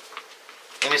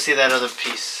 Let me see that other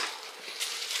piece.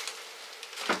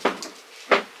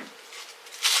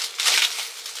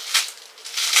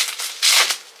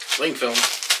 Cling film.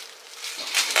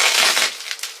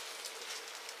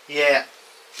 Yeah,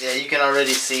 you can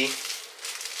already see.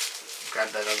 Grab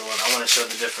that other one. I want to show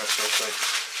the difference real quick.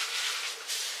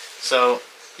 So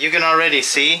you can already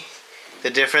see the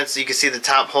difference. You can see the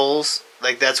top holes.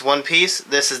 Like that's one piece.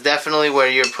 This is definitely where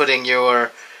you're putting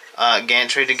your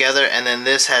gantry together, and then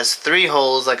this has 3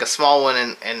 holes, like a small one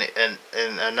and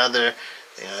another.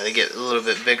 You know, they get a little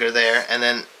bit bigger there, and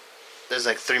then there's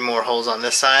like 3 more holes on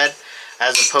this side,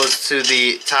 as opposed to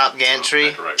the top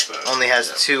gantry only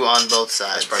has 2 on both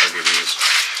sides. That's probably gonna be these.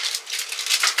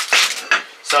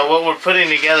 So what we're putting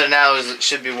together now is it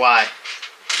should be Y.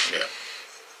 Yeah.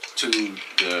 To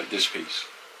this piece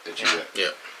that you got.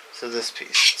 Yeah. So this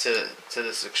piece to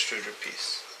this extruder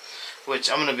piece, which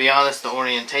I'm gonna be honest, the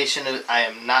orientation I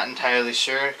am not entirely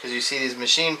sure, because you see these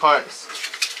machine parts.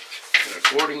 And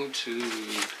according to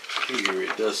here,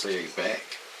 it does say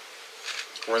back.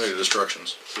 According to the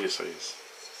instructions. See, it says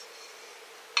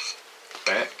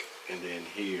back, and then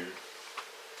here.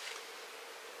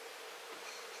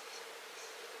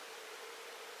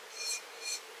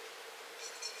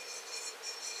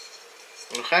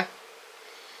 Okay.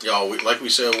 Y'all, like we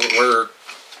said, we're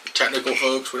technical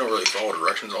folks. We don't really follow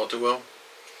directions all too well.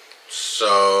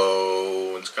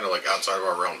 So it's kind of like outside of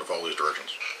our realm to follow these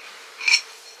directions.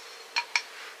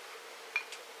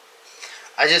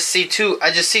 I just see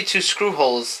two screw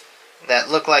holes that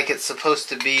look like it's supposed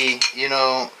to be, you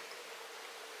know.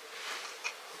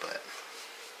 But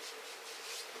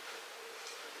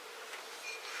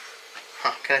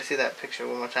can I see that picture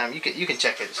one more time? You can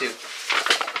check it too.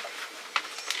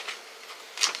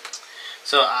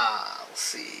 So let's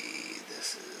see.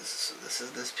 This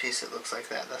is this piece. It looks like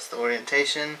that. That's the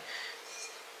orientation.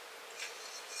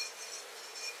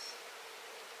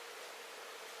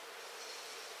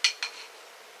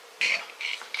 Yeah.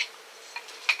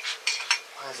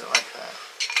 Why is it like that?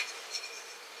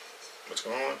 What's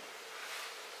going on?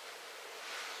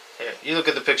 Here, you look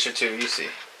at the picture too. You see.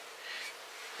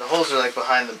 The holes are like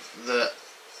behind the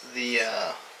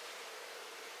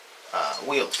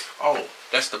wheels. Oh,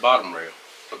 that's the bottom rail.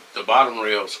 The bottom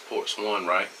rail supports one,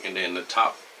 right? And then the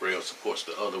top rail supports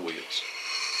the other wheels,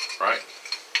 right?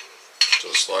 So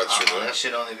the slides through there. That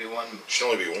should only be one.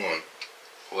 Should only be one.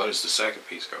 Where does the second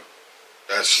piece go?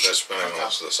 That's spinning on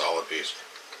the solid piece.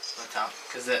 The top,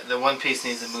 because the one piece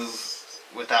needs to move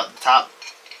without the top.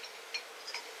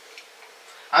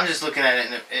 I'm just looking at it,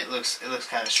 and it looks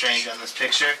kind of strange on this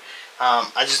picture. I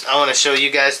want to show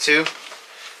you guys too.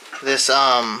 This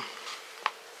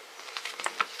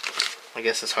I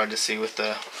guess it's hard to see with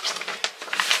the.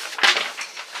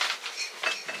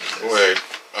 Wait.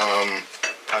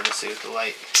 Hard to see with the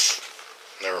light.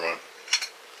 Never mind.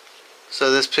 So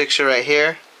this picture right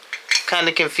here, kind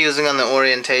of confusing on the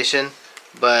orientation,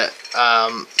 but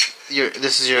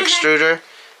this is your extruder,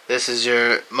 this is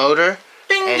your motor,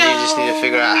 and you just need to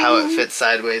figure out how it fits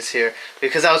sideways here.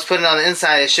 Because I was putting it on the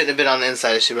inside, it shouldn't have been on the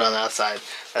inside, it should have been on the outside.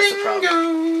 That's the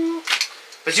problem.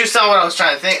 But you saw what I was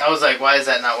trying to think. I was like, why is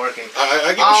that not working?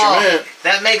 I get what you meant.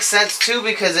 That makes sense too,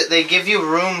 because they give you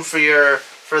room for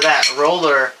that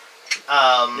roller.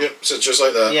 Yep, sits just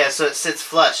like that. Yeah, so it sits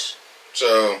flush.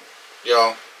 So,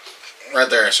 y'all,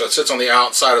 right there. So it sits on the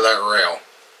outside of that rail.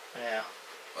 Yeah.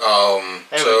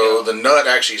 So the nut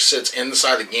actually sits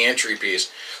inside the gantry piece.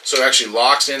 So it actually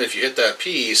locks in. If you hit that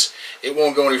piece, it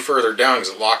won't go any further down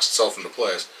because it locks itself into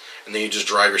place. And then you just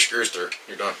drive your screws through.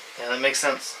 You're done. Yeah, that makes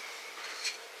sense.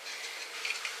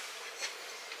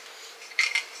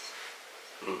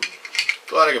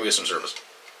 Glad I could be of some service.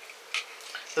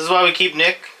 This is why we keep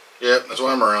Nick. Yep, that's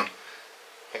why I'm around.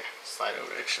 Here, slide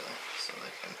over actually, so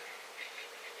they can.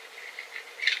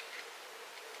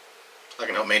 I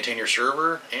can help maintain your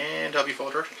server and help you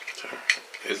follow directions.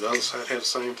 Is the other side have the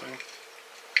same thing?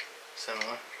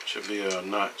 Similar. Should be a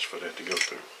notch for that to go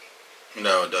through.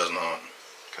 No, it does not.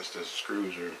 Because the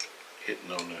screws are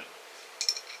hitting on the.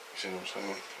 You see what I'm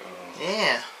saying?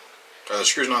 Yeah. Are the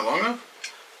screws not long enough?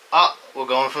 Oh, we're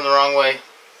going from the wrong way.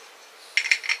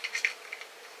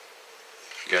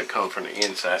 You gotta come from the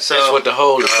inside. So, that's what the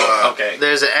hole is for. Okay.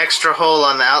 There's an extra hole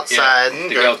on the outside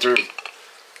to go through.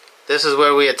 This is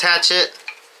where we attach it,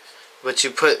 but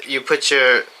you put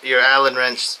your Allen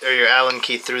wrench or your Allen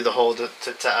key through the hole to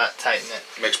tighten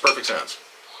it. Makes perfect sense.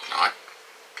 Not.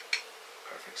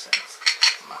 Perfect sense.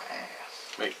 My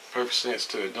ass. Make perfect sense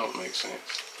to it. Don't make sense.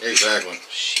 Exactly.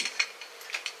 Shit.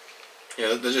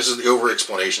 Yeah, this is the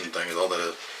over-explanation thing is all that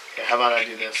is. Okay, how about I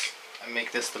do this? I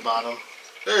make this the bottom.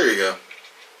 There you go.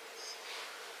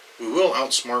 We will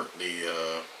outsmart the.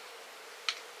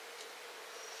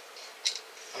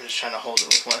 I'm just trying to hold it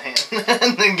with one hand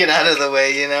and then get out of the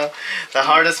way, you know? The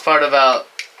hardest part about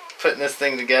putting this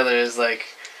thing together is like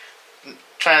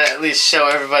trying to at least show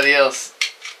everybody else.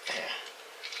 Yeah.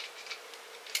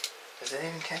 Is it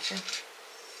even catching?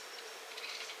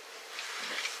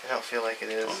 I don't feel like it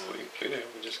is. Oh, we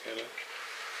just gotta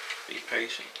be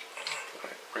patient.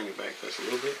 Right, bring it back just a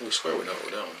little bit. We swear we know what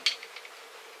we're doing.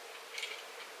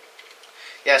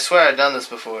 Yeah, I swear I've done this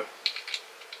before.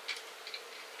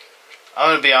 I'm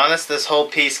gonna be honest. This whole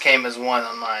piece came as one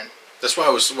on mine. That's what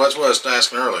I was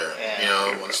asking earlier. Yeah.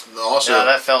 You know, also No,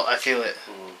 I feel it.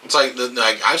 it's like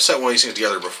I've set one of these things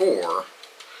together before.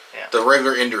 Yeah. The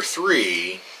regular Ender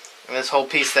 3. And this whole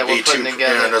piece that we're putting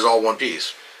together. And there's all one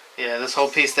piece. Yeah, this whole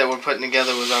piece that we're putting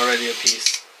together was already a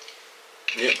piece.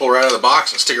 Yeah, pull it right out of the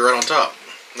box and stick it right on top.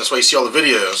 That's why you see all the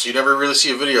videos. You never really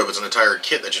see a video if it's an entire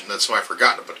kit that somebody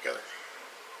forgot to put together.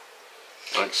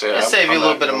 Like I said, It'll save you a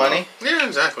little bit of money. Yeah,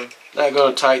 exactly. Not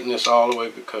going to tighten this all the way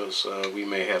because we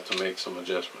may have to make some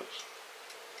adjustments.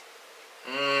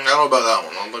 I don't know about that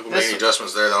one. I don't think we'll make any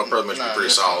adjustments there. That'll pretty much be pretty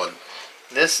solid.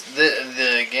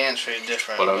 The gantry is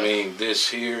different. But I mean, this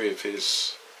here, if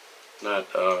it's not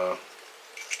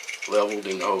leveled,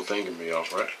 then the whole thing can be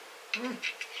off, right?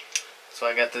 So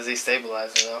I got the Z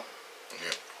stabilizer though.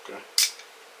 Yeah. Okay.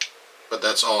 But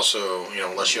that's also, you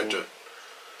know, unless you have to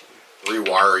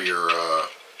rewire your,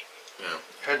 you know.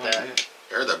 Heard that.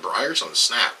 You heard that Briars on the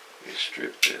snap. We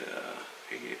stripped it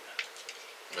here.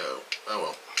 No. Oh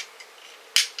well.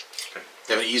 Okay.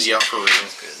 They have an easy out for a reason.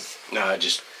 Good. No,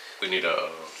 we need a,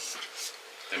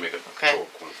 they make a Okay.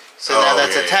 torque one. So now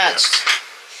that's attached.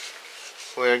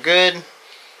 Yeah. We're good.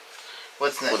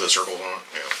 What's next? With the circles on it,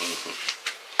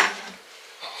 yeah.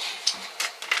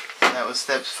 That was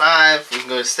step 5. We can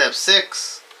go to step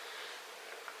 6.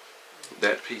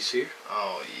 That piece here.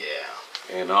 Oh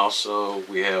yeah. And also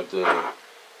we have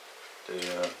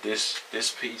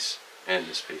this piece and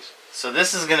this piece. So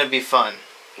this is gonna be fun.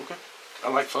 Okay. I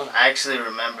like fun. I actually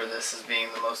remember this as being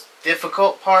the most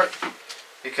difficult part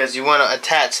because you want to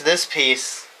attach this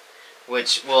piece,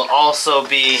 which will also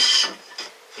be,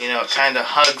 you know, it kind of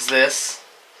hugs this,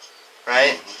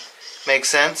 right? Makes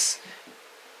sense.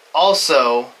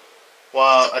 Also,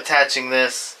 while attaching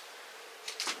this,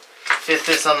 fit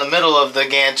this on the middle of the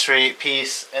gantry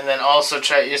piece, and then also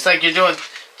try. It's like you're doing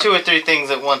 2 or 3 things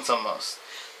at once almost.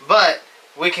 But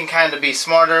we can kind of be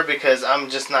smarter because I'm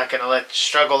just not gonna let you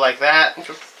struggle like that.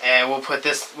 Okay. And we'll put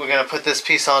this. We're gonna put this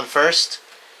piece on first.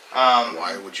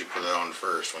 Why would you put it on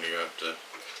first when you have to?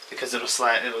 Because it'll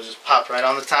slide. It'll just pop right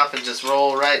on the top and just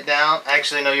roll right down.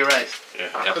 Actually, no, you're right. Yeah.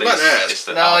 How about that?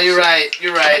 No, you're right.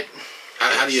 You're right.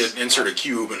 How do you insert a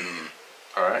cube and?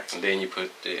 All right, and then you put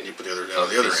the other down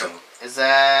the other piece end. on. Is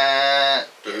that?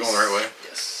 Are you going the right way?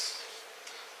 Yes.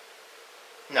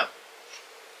 No.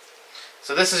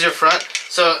 So this is your front.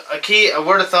 So a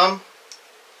word of thumb.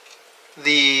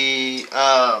 The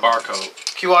Barcode.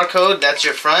 QR code. That's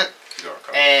your front, QR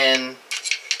code. and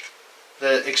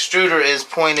the extruder is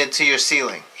pointed to your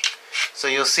ceiling. So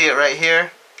you'll see it right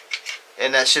here,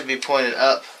 and that should be pointed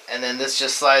up. And then this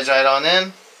just slides right on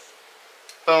in.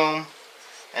 Boom.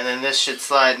 And then this should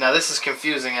slide. Now this is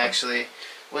confusing actually.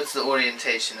 What's the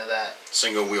orientation of that?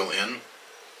 Single wheel in.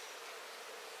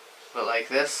 But like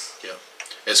this? Yeah.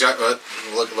 It's got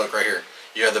look right here.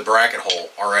 You have the bracket hole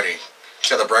already. It's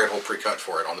got the bracket hole pre-cut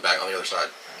for it on the back on the other side.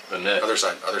 The net. Other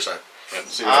side. Yeah,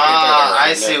 see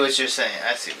I see what you're saying.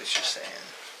 I see what you're saying.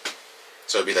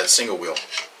 So it'd be that single wheel.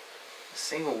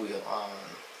 Single wheel on.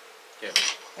 Yeah.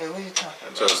 Hey, what are you talking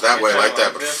about? So it's that way You're like talking that,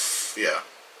 about but this? yeah.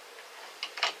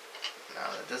 No,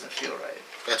 that doesn't feel right.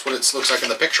 That's what it looks like in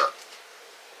the picture.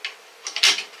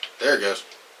 There it goes.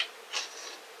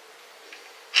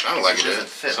 I don't like it. doesn't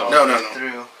fit So- all No, the no, way no.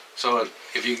 through. So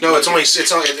if you No,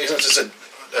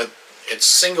 it's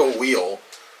single wheel.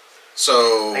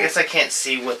 So I guess I can't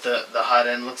see what the hot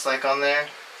end looks like on there.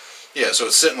 yeah, so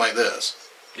it's sitting like this.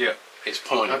 Yeah, it's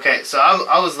pointed. Okay, so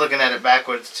I was looking at it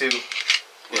backwards too.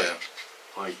 Yeah.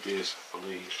 Like this, I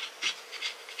believe.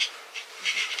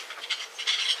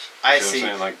 I See what I'm see.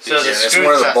 saying? Like So this. the Yeah, it's screw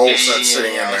one of the top- bolts that's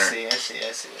sitting in I there. see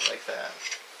it like that.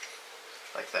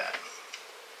 Like that.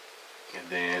 And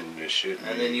then there should be.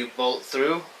 And then you bolt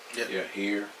through. Yeah,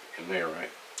 here and there, right?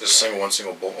 Just one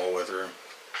single bolt all the way through.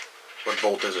 What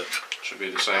bolt is it? Should be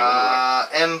the same one, right?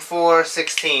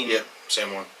 M416. Yep,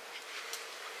 same one.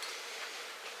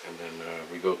 And then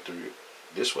we go through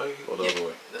this way or the other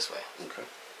way? This way. Okay.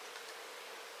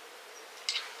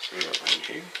 So we got right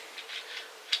here.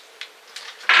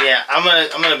 Yeah,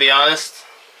 I'm gonna be honest.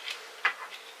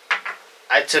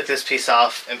 I took this piece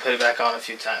off and put it back on a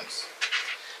few times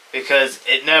because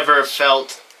it never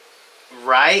felt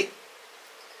right.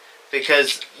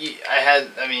 Because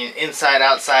I mean, inside,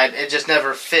 outside, it just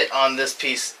never fit on this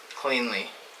piece cleanly.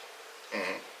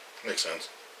 Makes sense.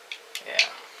 Yeah.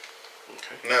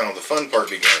 Okay. Now the fun part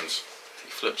begins. He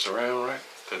flips around, right?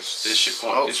 Because this should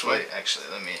point this way. Wait, actually,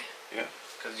 let me. Yeah.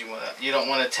 Because you don't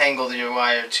want to tangle your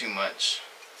wire too much.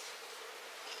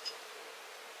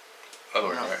 Other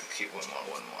way, No, right? keep one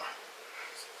more.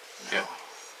 No. Yeah.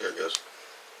 There it goes.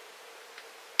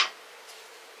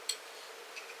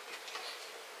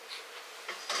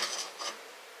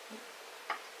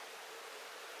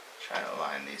 Try to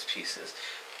align these pieces.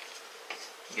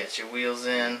 Get your wheels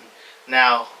in.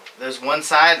 Now, there's one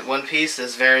piece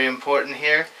that's very important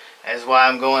here. As why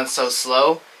I'm going so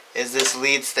slow is this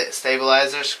lead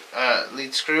stabilizer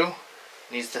lead screw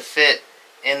needs to fit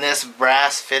in this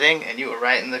brass fitting, and you were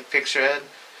right in the picture, Ed.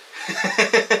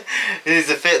 It needs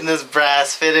to fit in this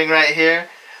brass fitting right here.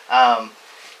 I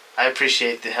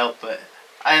appreciate the help, but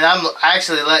I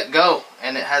actually let go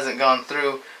and it hasn't gone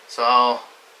through, so I'll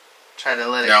try to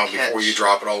let it Now, catch. before you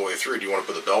drop it all the way through, do you want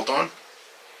to put the belt on?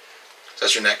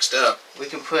 That's your next step. We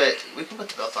can put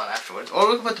the belt on afterwards, or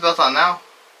we can put the belt on now.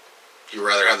 Do you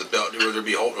rather have the belt? Do you rather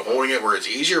be holding it where it's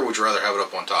easier, or would you rather have it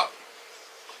up on top?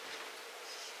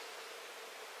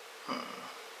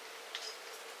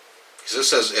 Because this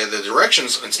says the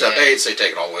directions in step 8 say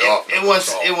take it all the way off. It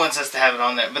wants us to have it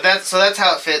on there, but that's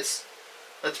how it fits.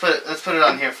 Let's put it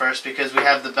on here first because we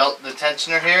have the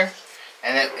tensioner here,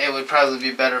 and it would probably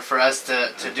be better for us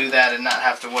to do that and not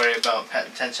have to worry about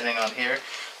tensioning on here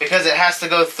because it has to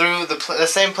go through the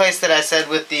same place that I said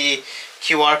with the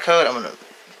QR code. I'm gonna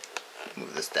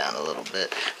move this down a little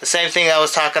bit. The same thing I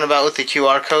was talking about with the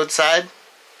QR code side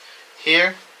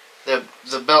here. The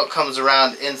belt comes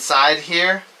around inside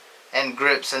here and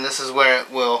grips, and this is where it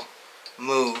will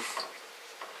move.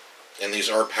 And these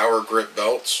are power grip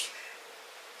belts,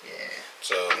 Yeah.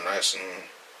 so they're nice and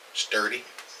sturdy.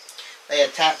 They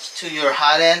attach to your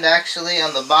hot end actually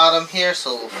on the bottom here,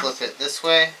 so we'll flip it this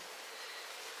way.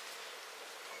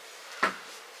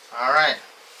 Alright.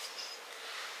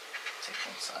 Take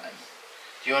one side.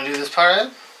 Do you want to do this part,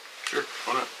 Ed? Sure,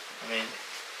 why not? I mean,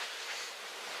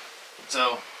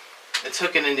 so it's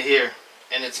hooking into here,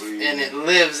 and it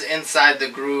lives inside the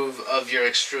groove of your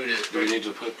extruded. Do we need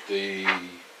to put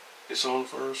this on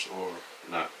first or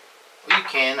not? Well, you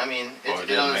can. I mean,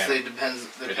 it honestly depends.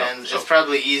 So It's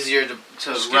probably easier to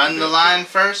skip run the it. line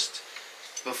first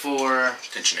before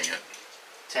Tensioning it.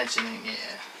 tensioning.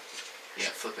 Yeah,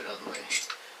 flip it other way.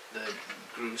 The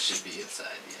groove should be inside.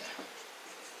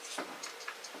 Yeah.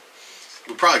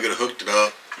 We probably could have hooked it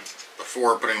up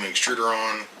before putting the extruder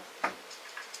on.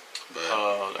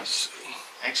 But Let's see.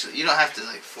 Actually, you don't have to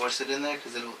like force it in there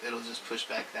because it'll just push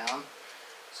back down.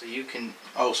 So you can.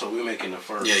 Oh, so we're making the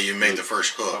first. yeah, you made the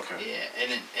first hook. Okay.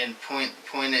 Yeah, and point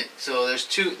it. So there's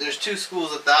two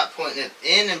schools of thought: pointing it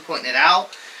in and pointing it out.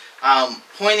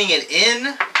 Pointing it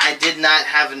in, I did not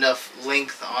have enough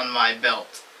length on my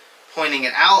belt. Pointing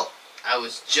it out, I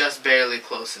was just barely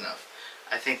close enough.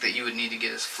 I think that you would need to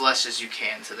get as flush as you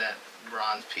can to that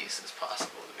bronze piece as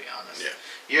possible, to be honest. Yeah.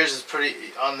 Yours is pretty,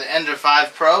 on the Ender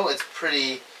 5 Pro, it's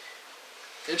pretty,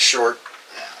 It's short.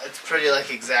 yeah, it's pretty like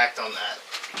exact on that.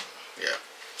 Yeah.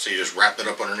 So you just wrap it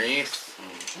up underneath.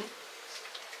 Mm-hmm.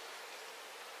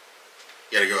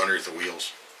 You gotta go underneath the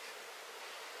wheels.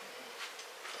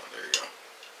 Oh, there you go.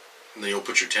 And then you'll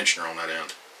put your tensioner on that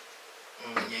end.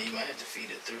 Yeah, you might have to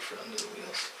feed it through for under the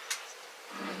wheels.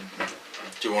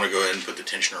 Do you want to go ahead and put the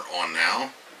tensioner on now?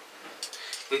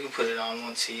 We can put it on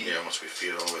once he. Yeah, once we feed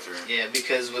it all the way through. Yeah,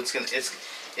 because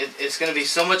it's gonna be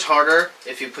so much harder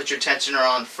if you put your tensioner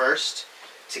on first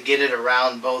to get it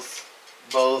around both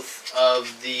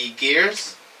of the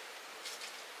gears.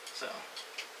 So.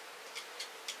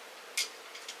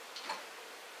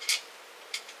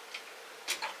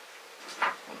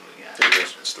 What do we got? There it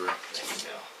is. It's through. There you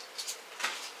go.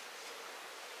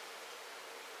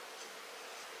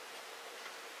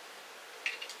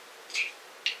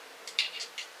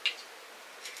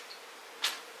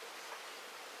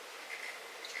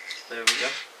 There we go.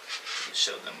 You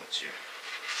show them what you're.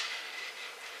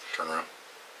 Turn around.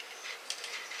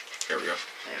 There we go.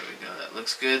 There we go. That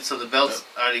looks good. So the belt's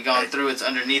already gone through. It's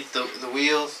underneath the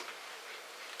wheels.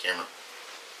 Camera.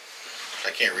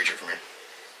 I can't reach it from here.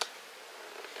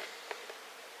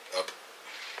 Up.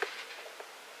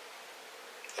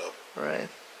 Up. Right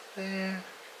there.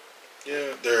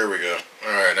 Yeah, there we go.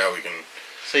 Alright, now we can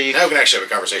Now we can actually have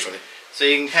a conversation with you. So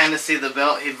you can kind of see the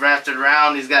belt. He's wrapped it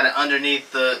around. He's got it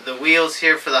underneath the wheels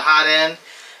here for the hot end.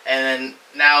 and then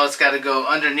now it's got to go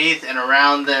underneath and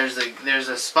around. There's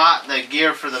a spot, the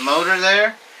gear for the motor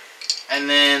there, and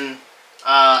then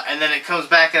it comes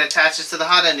back and attaches to the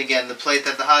hot end again, the plate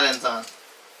that the hot end's on.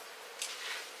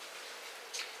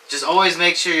 Just always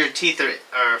make sure your teeth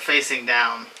are facing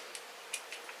down.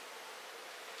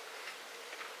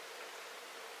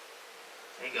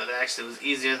 There you go. That actually was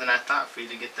easier than I thought for you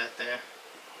to get that there.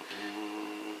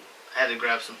 I had to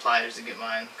grab some pliers to get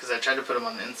mine because I tried to put them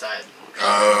on the inside.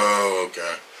 Oh,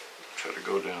 okay. Try to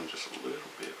go down just a little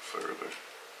bit further.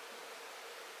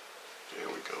 There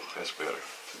we go. That's better.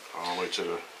 All the way to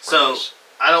the So furnace.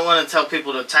 I don't want to tell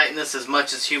people to tighten this as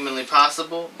much as humanly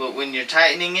possible, but when you're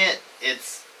tightening it,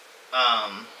 it's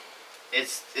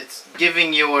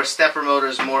giving your stepper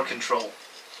motors more control.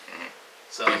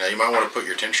 So Now you might want to put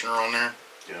your tensioner on there.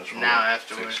 Yeah, that's now right.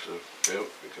 afterward. Fix the belt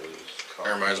because it's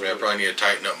That reminds me, I probably need to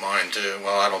tighten up mine too.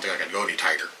 Well, I don't think I can go any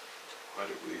tighter. Why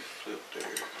did we flip there?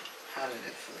 How did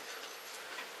it flip?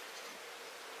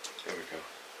 There we go.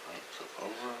 Alright, flip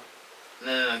over.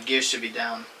 No, gears should be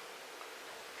down.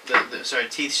 Sorry,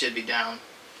 teeth should be down.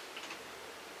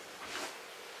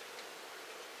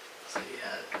 So you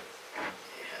had it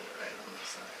right on the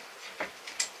side.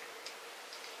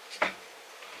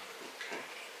 Okay.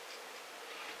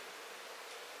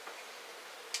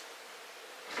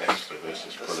 Let's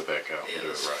just pull it back out. Yeah, and do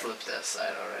let's it right. flip that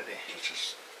side already.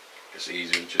 It's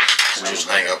easy to just Just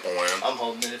hang up on them. I'm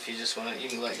holding it if you just want it. You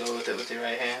can let go with it with your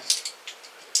right hand.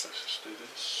 Let's just do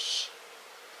this.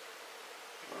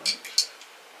 Alright.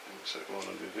 And so we want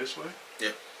to do it this way.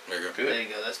 Yep. There you go. Good. There you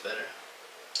go, that's better.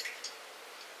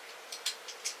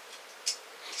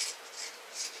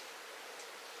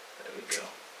 There we go.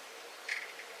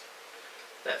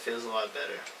 That feels a lot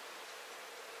better.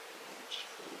 Just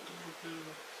put a little bit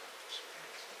of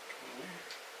space in there.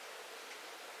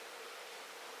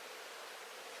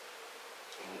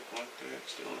 Don't like that.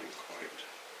 Still ain't quite.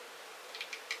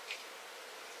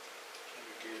 Try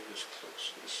to get it as close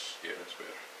as. Yeah, that's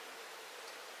better.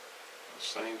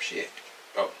 Same shit.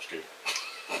 Oh, excuse me.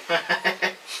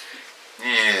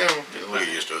 Yeah, we'll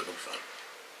get used to it. It'll be fine.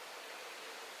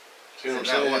 See Is what it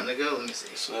I'm not saying? wanting to go? Let me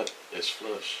see. It's not. It's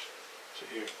flush. So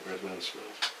here, where's my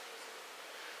flush?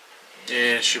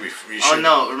 Yeah, it should be. You Oh should,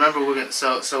 no! Remember, we're gonna.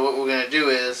 So what we're gonna do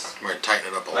is. We're gonna tighten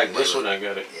it up a Like little this bit. one, I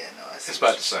got it. Yeah, no, I see. It's what about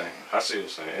you're the same. saying. I see what you're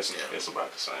saying. Yeah. It's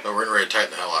about the same. But we're ready to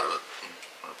tighten the hell out of it.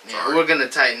 Yeah, Sorry. we're gonna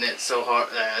tighten it so hard.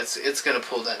 It's gonna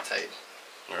pull that tight.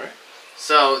 All right.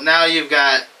 So now you've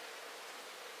got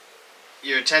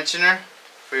your tensioner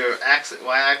for your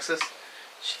y-axis.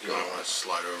 You might want to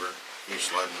slide over. You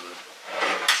slide into the.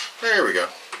 There we go.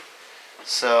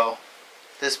 So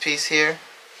this piece here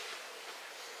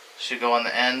should go on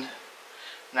the end.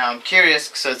 Now I'm curious,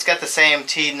 so it's got the same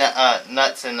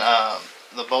nuts and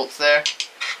the bolts there.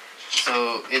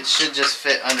 So it should just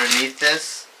fit underneath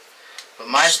this. But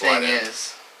my Slide thing in.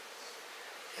 is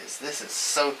this is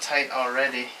so tight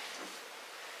already.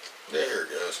 There it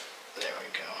goes. There we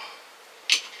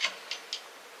go.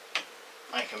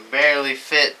 I can barely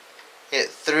fit it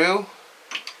through.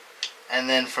 And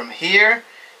then from here,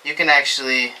 you can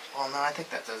actually, well no, I think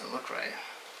that doesn't look right.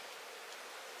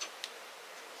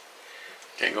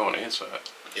 Can't go on the inside.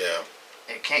 Yeah,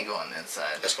 It can't go on the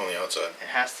inside. that's on the outside. It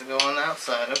has to go on the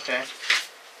outside, okay.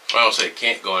 Well, I don't say it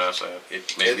can't go on the outside.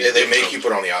 It may be They make difficult. you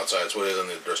put it on the outside. That's what it is in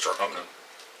the instruction.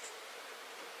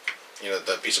 You know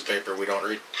that piece of paper we don't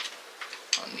read.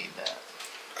 I don't need that.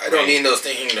 I don't need those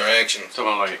thinking directions. Talking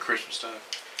about like at Christmas time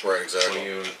Right, when exactly.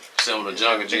 you assemble the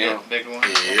jungle Bigger, gym bigger one.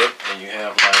 Yep. and you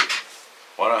have like,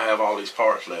 why don't I have all these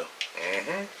parts left?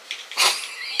 Mm-hmm.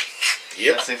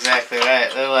 Yep. That's exactly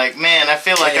right. They're like, man, I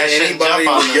feel like I shouldn't Anybody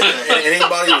jump on with, this thing.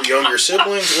 anybody with younger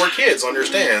siblings or kids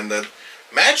understand that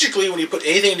magically when you put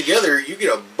anything together, you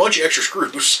get a bunch of extra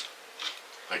screws.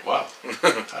 Like, wow,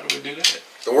 how do we do that?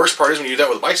 The worst part is when you do that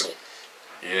with a bicycle.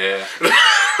 Yeah,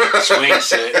 swing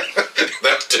set.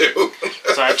 That too.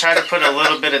 So I try to put a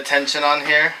little bit of tension on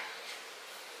here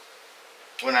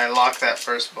when I lock that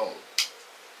first bolt.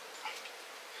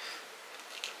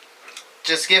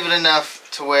 Just give it enough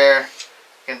to where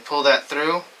you can pull that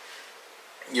through.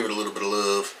 Give it a little bit of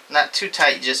love. Not too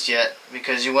tight just yet,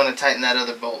 because you want to tighten that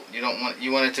other bolt. You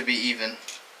want it to be even.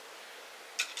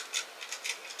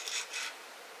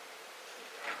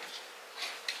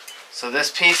 So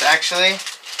this piece actually,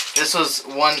 this was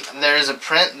one. There is a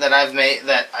print that I've made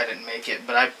that I didn't make it,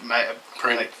 but I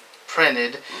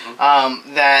printed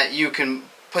that you can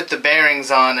put the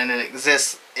bearings on, and it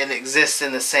exists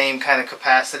in the same kind of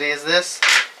capacity as this,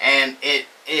 and it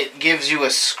gives you a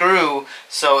screw.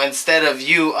 So instead of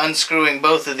you unscrewing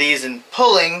both of these and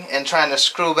pulling and trying to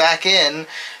screw back in,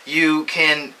 you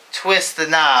can twist the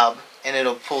knob and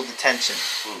it'll pull the tension.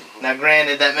 Now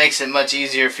granted, that makes it much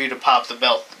easier for you to pop the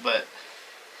belt, but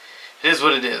it is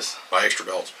what it is. Buy extra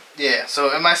belts. Yeah,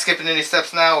 so am I skipping any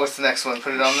steps now? What's the next one?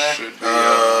 Put it on there? Should be,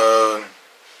 I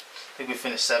think we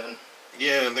finished 7.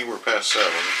 Yeah, I think we're past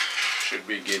 7. should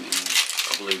be getting,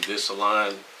 I believe, this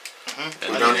aligned.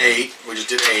 We've done 8. We just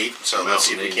did 8, so let's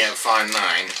see if we can't find 9.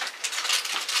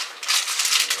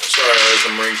 Sorry,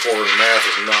 the Marine Corps and math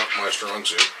is not my strong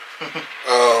suit.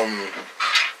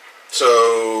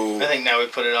 So I think now we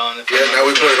put it on. yeah, now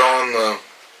we put it on the.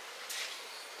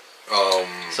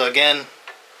 So again,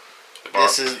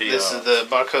 this is the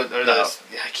barcode or the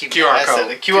I keep QR code.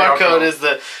 The QR code is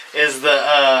the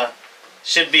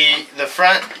should be the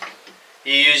front.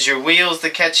 You use your wheels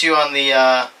to catch you on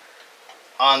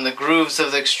the grooves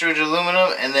of the extruded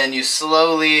aluminum, and then you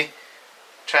slowly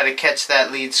try to catch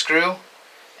that lead screw.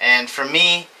 And for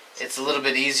me, it's a little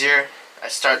bit easier. I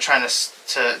start trying to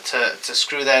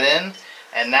screw that in,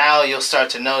 and now you'll start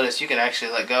to notice you can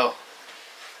actually let go.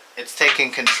 It's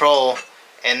taking control,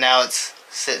 and now it's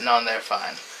sitting on there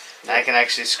fine. Yep. I can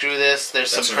actually screw this.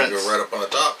 There's That's some prints. Go right up on the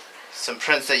top. Some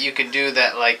prints that you can do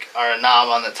that like are a knob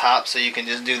on the top, so you can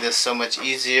just do this so much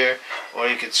easier. Or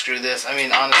you could screw this. I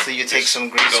mean, honestly, you take some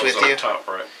grease goes with on you. Top,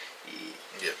 right?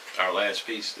 Yep. Our last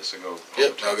piece. This will go.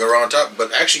 Yep. I'll go right on top.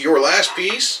 But actually, your last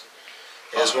piece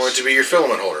is going to be your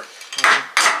filament holder.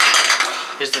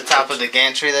 Here's the top of the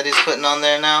gantry that he's putting on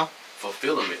there now. For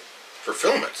filament. For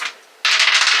filaments.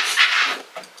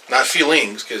 Not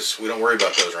feelings, because we don't worry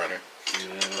about those around here.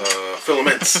 Yeah.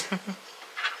 Filaments.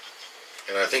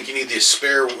 And I think you need the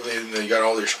spare. You got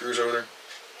all their screws over there.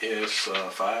 Yeah, it's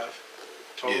 5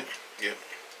 total. Yep. Yep.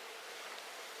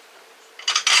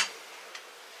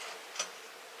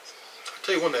 I'll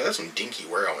tell you one thing. That's some dinky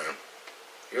wear, man.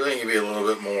 You think you'd be a little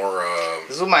bit more.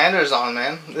 This is what my ender's on,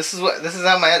 man. This is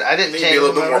how my I didn't change. Be a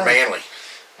little bit more manly.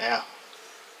 Yeah.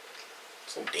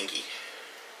 It's a little dinky.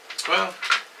 Well,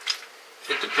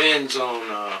 it depends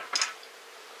on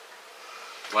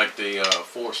like the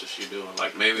forces you're doing.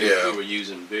 Like maybe if we were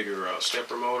using bigger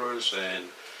stepper motors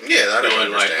and I don't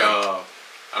doing like understand.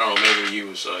 I don't know, maybe you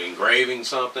was engraving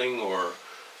something or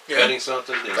cutting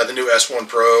something. Like the new S1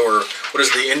 Pro, or what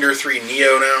is the Ender 3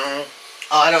 Neo now?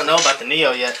 Oh, I don't know about the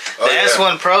Neo yet. The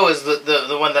S1 Pro is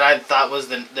the one that I thought was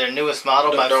their newest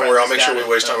model. Don't worry, I'll make sure we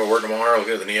waste time at work tomorrow. We'll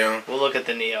get the Neo. We'll look at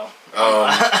the Neo.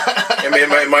 I mean,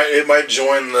 it might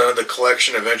join the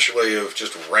collection eventually of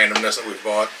just randomness that we've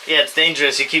bought. Yeah, it's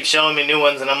dangerous. You keep showing me new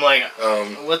ones, and I'm like,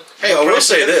 what? Hey, I will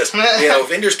say this.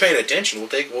 If Ender's paying attention, we'll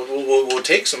take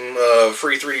some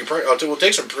free 3D print. We'll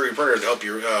take some 3D printers to help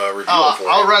you review it for you.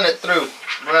 I'll run it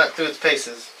through its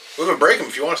paces. We can break them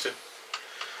if you want us to.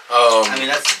 I mean,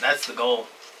 that's the goal.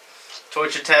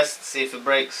 Torture test, see if it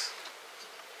breaks.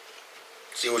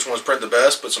 See which ones print the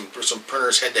best. Put some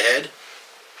printers head to head.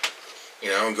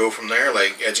 And go from there.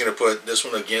 Like Ed's gonna put this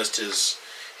one against his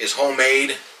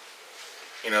homemade,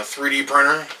 3D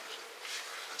printer.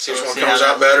 See which one comes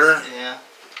out better. Yeah.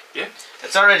 Yeah.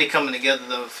 It's already coming together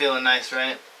though, feeling nice,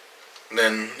 right? And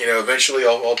then eventually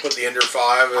I'll put the Ender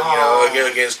 5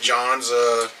 against John's.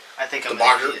 I think I'm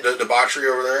debauchery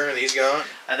over there that he's got.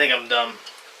 I think I'm dumb.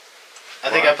 I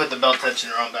think I put the belt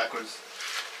tensioner on backwards.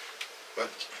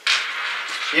 What?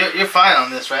 You're fine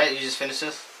on this, right? You just finished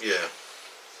this? Yeah.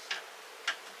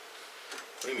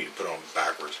 What do you mean to put on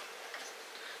backwards?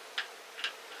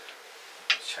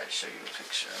 Let's try to show you a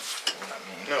picture of what I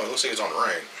mean. No, it looks like it's on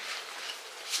right.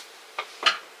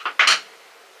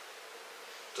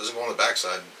 Doesn't go on the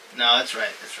backside. No, that's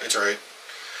right. It's right.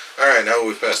 Alright, now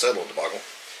we've passed that little debacle.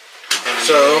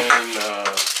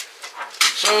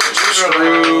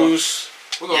 Screws.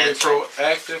 We're going to be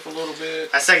proactive a little bit.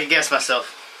 I second guess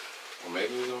myself. Or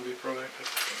maybe we're going to be proactive.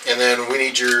 And then we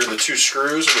need the 2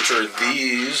 screws, which are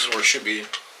these, or should be.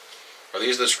 Are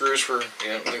these the screws for?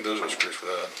 Yeah, I think those are the screws for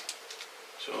that.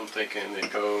 So I'm thinking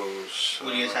it goes.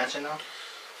 What are you attaching now?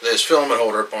 This filament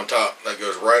holder up on top that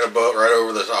goes right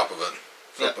over the top of it.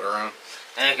 Flip it around.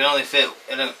 And it can only fit,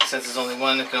 since it's only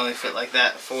one, it can only fit like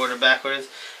that, forward or backwards.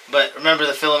 But remember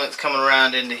the filament's coming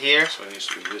around into here. So it needs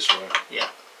to be this way. Yeah,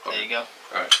 there you go.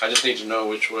 Alright, I just need to know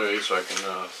which way so I can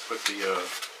put the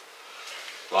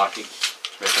locking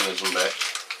mechanism back.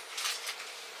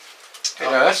 Hey,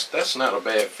 now that's not a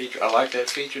bad feature. I like that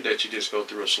feature that you just go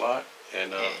through a slot.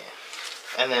 And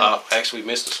and then actually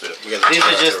missed a step. these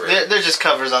are just they're just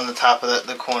covers on the top of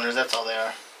the corners. That's all they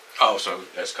are. Oh, so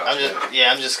that's cosmetic.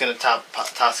 I'm just gonna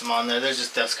toss them on there. They're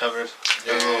just dust covers.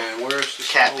 And where's the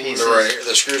cat pieces? They're right here.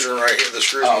 The screws are right here. The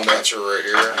screws and the nuts are right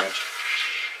here.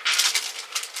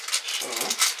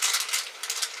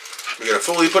 We gotta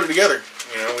fully put it together.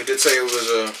 We did say it was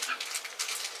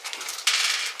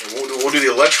we'll do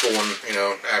the electrical one, in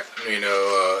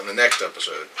the next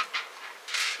episode.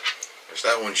 Because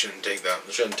that one shouldn't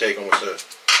take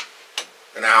almost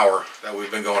an hour that we've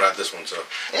been going at this one. So.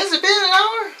 Has it been an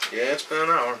hour? Yeah, it's been an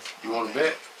hour. You want to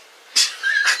bet?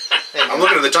 I'm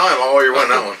looking at the time. Oh, you're winning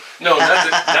that one. No,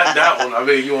 not that one. I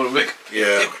mean, you want to make?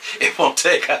 Yeah. It won't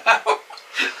take an hour. All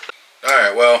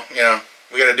right. Well,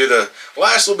 we got to do the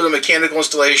last little bit of mechanical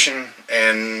installation,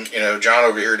 and John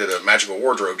over here did a magical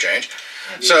wardrobe change.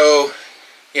 Yeah. So,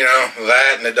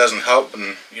 that, and it doesn't help,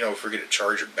 and forget to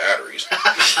charge your batteries.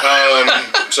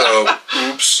 So,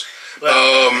 oops.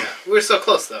 Well, we were so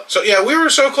close though. So yeah, we were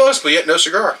so close, but yet no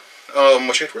cigar.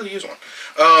 Which I could really use one.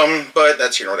 But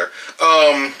that's here nor there.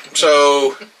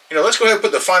 So let's go ahead and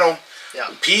put the final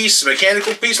piece,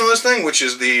 mechanical piece on this thing, which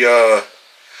is the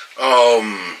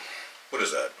what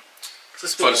is that?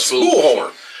 It's For the spool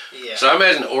holder. Yeah. So I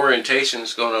imagine the orientation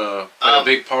is gonna play a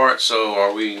big part. So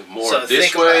are we more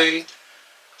this way,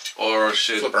 or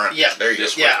should flip around? Yeah, there you go.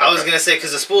 Yeah, I was gonna say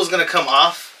because the spool is gonna come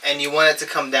off. And you want it to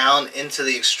come down into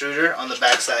the extruder on the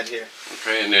back side here.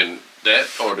 Okay, and then that,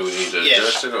 or do we need to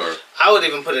adjust it, or I would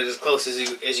even put it as close as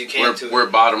you can to it. We're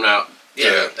bottomed out.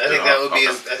 Yeah, I think that would be.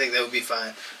 I think that would be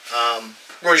fine.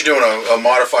 We're just doing a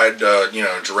modified,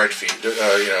 direct feed,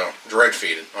 direct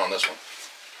feed on this one.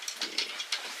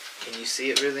 Can you see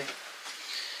it really?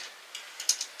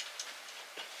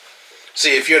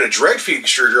 See, if you had a direct feed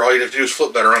extruder, all you'd have to do is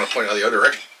flip that around and point it the other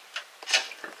direction.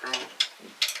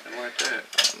 Like that.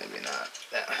 Maybe not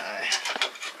that high.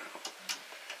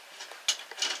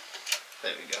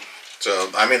 There we go. So,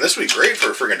 I mean, this would be great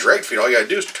for a freaking direct feed. All you gotta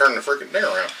do is turn the freaking thing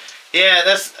around. Yeah,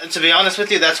 to be honest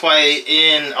with you, that's why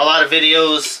in a lot of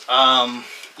videos,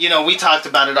 we talked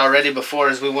about it already before.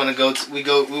 Is we went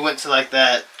to like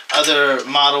that other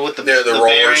model with the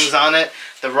bearings on it,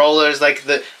 the rollers.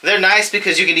 They're nice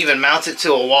because you can even mount it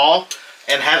to a wall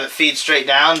and have it feed straight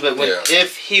down. But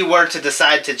if he were to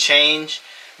decide to change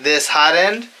this hot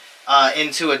end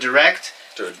into a direct,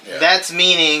 that's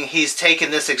meaning he's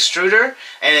taken this extruder,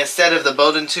 and instead of the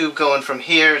Bowden tube going from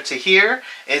here to here,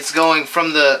 it's going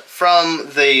from the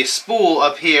spool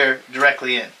up here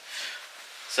directly in.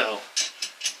 So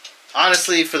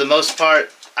honestly, for the most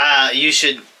part, you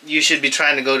should be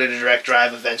trying to go to the direct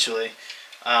drive eventually.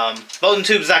 Bowden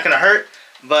tube's not going to hurt,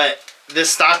 but this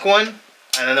stock one,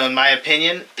 I don't know, in my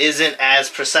opinion, isn't as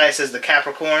precise as the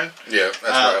Capricorn. Yeah,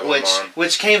 that's right.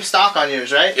 Which came stock on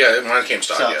yours, right? Yeah, mine came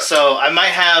stock. So I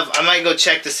might go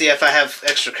check to see if I have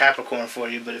extra Capricorn for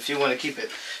you. But if you want to keep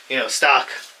it, stock,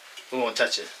 we won't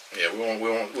touch it. Yeah, we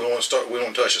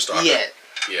won't touch the stock yet.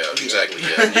 Yeah, exactly.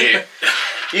 Yeah.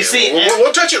 You see,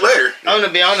 we'll touch it later. I'm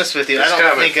gonna be honest with you. I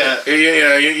don't think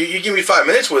you give me 5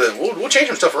 minutes with it. We'll change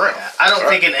some stuff around. I don't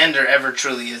think an ender ever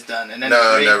truly is done.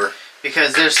 No, never.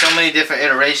 Because there's so many different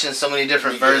iterations, so many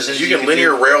different versions. You can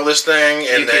linear rail this thing,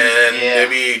 and then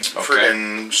maybe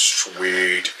freaking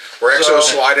sweet. We're exo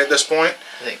slide at this point.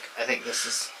 I think this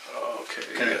is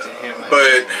connected here.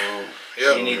 But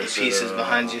you need the pieces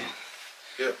behind you.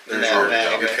 Yep, there's your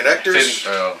connectors.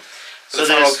 So the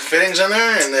final fittings in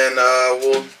there, and then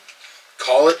we'll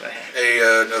call it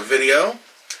a video,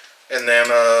 and then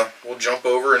we'll jump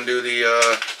over and do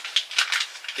the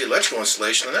electrical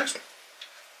installation the next one.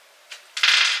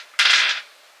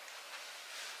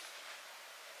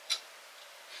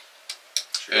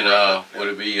 And would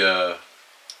it be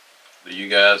did you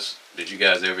guys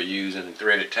ever use any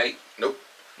threaded tape? Nope.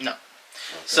 No. Okay.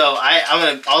 So I'm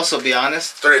gonna also be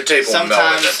honest. Threaded tape won't melt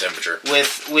at that temperature.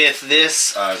 With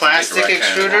this plastic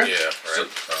extruder,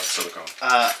 silicone.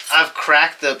 I've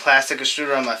cracked the plastic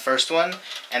extruder on my first one,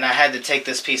 and I had to take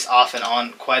this piece off and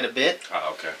on quite a bit. Oh,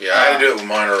 okay. Yeah, I had to do it with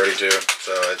mine already too.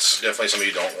 So it's definitely something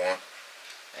you don't want.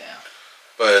 Yeah.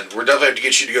 But we're definitely have to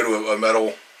get you to go to a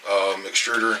metal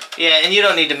extruder. Yeah, and you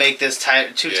don't need to make this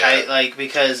too tight,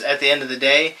 because at the end of the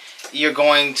day, you're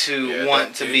going to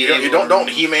want to be able. You don't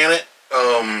He-Man it.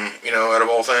 Out of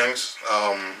all things,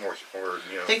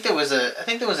 I think there was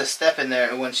a step in there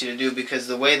I want you to do, because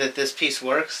the way that this piece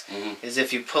works is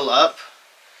if you pull up.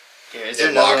 Here, is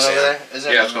there another one over there? Is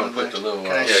there it's going to put the little one.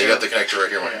 Yeah, you got the connector right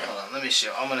here. Hold on, let me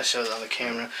show. I'm going to show it on the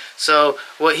camera. So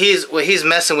what he's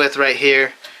messing with right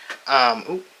here.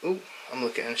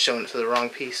 I'm showing it to the wrong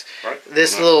piece. Right.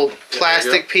 This little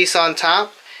plastic piece on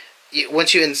top.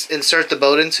 Once you insert the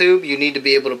Bowden tube, you need to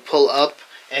be able to pull up,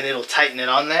 and it'll tighten it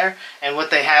on there. And what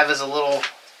they have is a little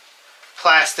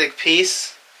plastic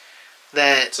piece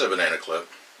that it's a banana clip.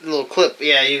 Little clip,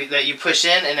 that you push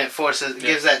in, and it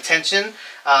gives that tension.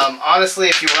 Honestly,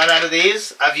 if you run out of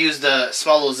these, I've used a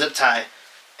small little zip tie,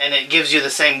 and it gives you the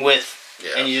same width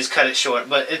Yeah. and you just cut it short.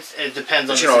 But it depends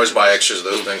on. But you can always buy extras of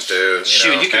those things too.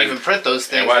 Shoot, know. you can even print those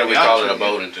things. And why do we call it a boat?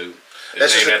 Bowden tube? That's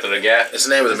It's just named after the guy? It's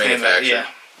the name of the manufacturer. Yeah,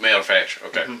 Manufacturer,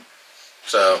 okay.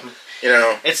 So, you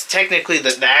know, it's technically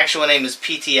the actual name is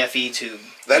PTFE tube.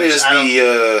 that is I don't-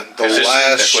 the That's just-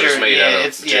 last. that's what it's made yeah, out of,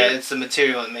 it's material. it's the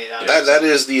material it's made out That of. that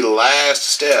is the last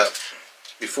step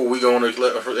before we go into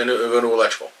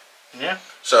electrical. Yeah.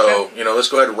 So you know, let's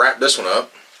go ahead and wrap this one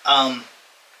up.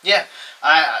 Yeah.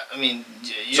 I mean.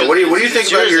 So what do you think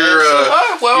about your?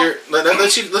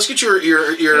 Let's get your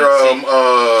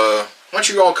why don't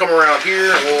you all come around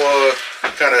here and we'll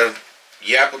kind of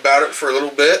yap about it for a little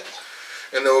bit,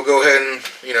 and then we'll go ahead and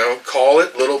call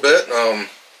it a little bit.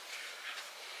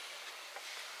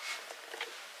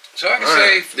 So I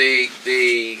can say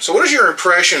the So what is your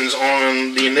impressions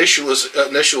on the initial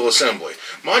assembly?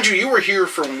 Mind you, you were here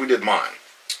for when we did mine.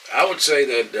 I would say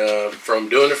that from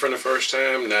doing it for the first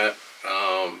time, not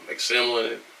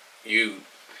assembling it,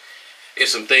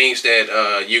 it's some things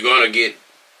that you're gonna get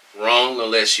wrong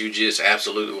unless you just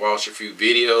absolutely watch a few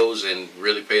videos and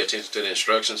really pay attention to the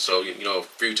instructions. So a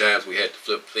few times we had to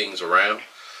flip things around.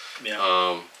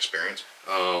 Yeah. Experience.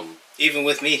 Even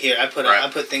with me here, I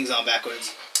put things on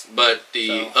backwards. But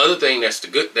the other thing that's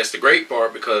the great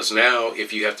part, because now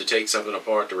if you have to take something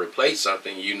apart to replace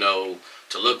something, you know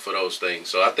to look for those things.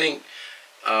 So I think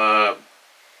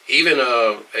even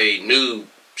a noob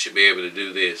should be able to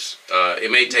do this. It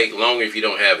may take longer if you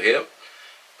don't have help,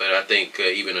 but I think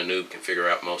even a noob can figure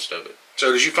out most of it.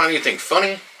 So did you find anything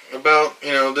funny about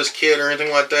this kid or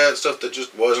anything like that? Stuff that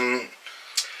just wasn't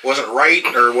right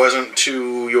or wasn't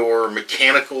to your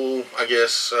mechanical, I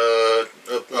guess,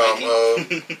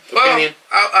 opinion? Well,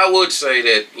 I would say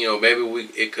that maybe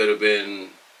it could have been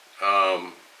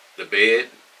the bed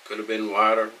could have been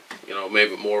wider.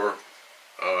 Maybe more.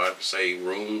 I'd say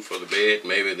room for the bed.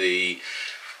 Maybe the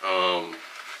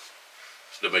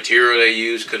material they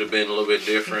used could have been a little bit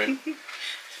different. You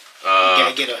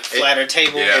gotta get a flatter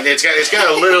table. Yeah, and it's got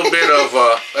a little bit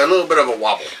of a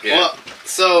wobble. Yeah. Well,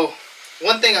 so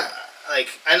one thing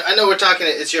I know we're talking.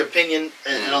 It's your opinion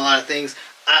and a lot of things.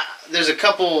 There's a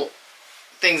couple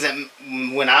things that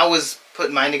when I was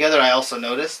putting mine together, I also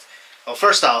noticed. Well,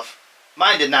 first off,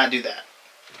 mine did not do that.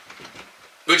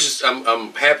 Which is,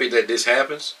 I'm happy that this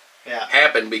happens. Yeah.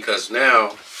 Happened because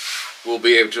now we'll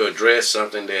be able to address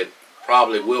something that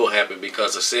probably will happen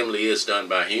because assembly is done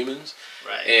by humans.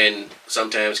 Right. And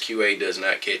sometimes QA does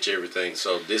not catch everything.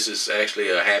 So this is actually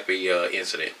a happy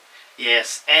incident.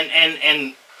 Yes,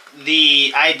 and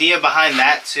the idea behind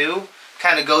that too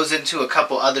kind of goes into a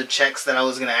couple other checks that I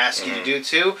was going to ask you to do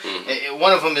too.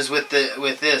 One of them is with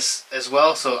this as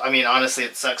well. So I mean, honestly,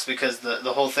 it sucks because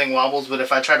the whole thing wobbles. But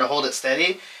if I try to hold it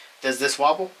steady, does this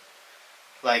wobble?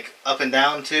 Like up and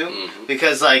down too?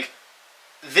 Because like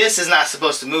this is not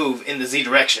supposed to move in the Z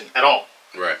direction at all.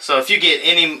 Right. So if you get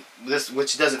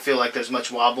which doesn't feel like there's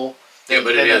much wobble. Yeah,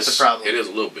 but then that's a problem. It is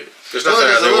a little bit. There's Well, not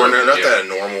there's a little that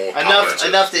normal. tolerance.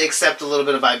 enough to accept a little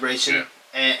bit of vibration Yeah.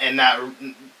 and not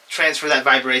transfer that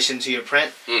vibration to your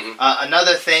print.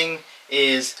 Another thing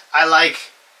is I like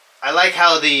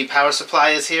how the power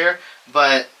supply is here,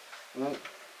 but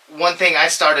one thing I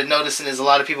started noticing is a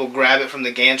lot of people grab it from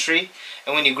the gantry,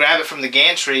 and when you grab it from the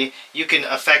gantry, you can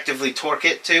effectively torque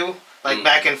it too, like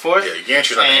back and forth. Yeah, your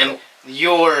gantry's not gonna and handle.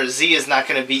 your Z is not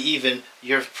going to be even.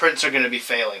 Your prints are going to be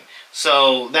failing.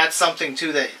 So that's something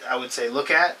too that I would say look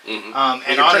at. And you can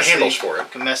print honestly, handles for it. you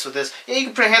can mess with this. Yeah, you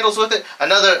can print handles with it.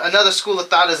 Another school of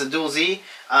thought is a dual Z.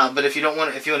 But if you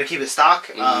want to keep it stock,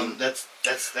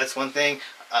 that's one thing.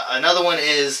 Another one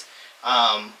is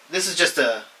this is just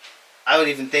I would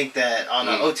even think that on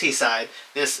the OT side,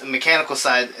 this mechanical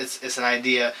side, it's an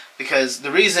idea because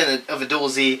the reason of a dual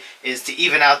Z is to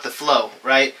even out the flow,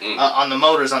 right? On the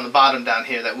motors on the bottom down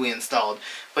here that we installed.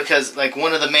 Because like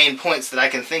one of the main points that I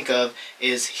can think of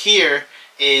is here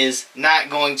is not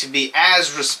going to be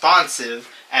as responsive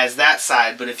as that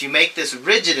side. But if you make this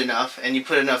rigid enough and you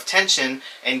put enough tension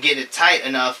and get it tight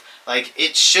enough, like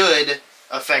it should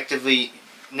effectively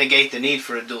negate the need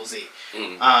for a dual Z.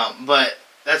 But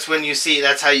that's when you see,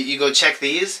 that's how you go check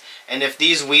these, and if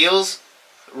these wheels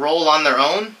roll on their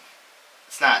own,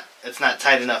 it's not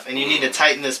tight enough, and you need to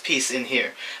tighten this piece in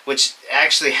here, which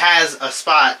actually has a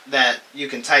spot that you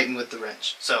can tighten with the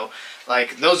wrench. So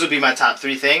like those would be my top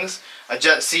 3 things.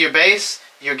 See your base,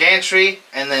 your gantry,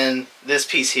 and then this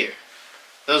piece here.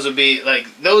 Those are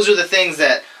the things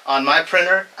that on my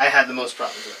printer I had the most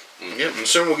problems with. Yep, and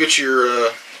soon we'll get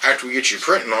your after we get you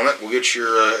printing on it, we'll get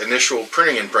your initial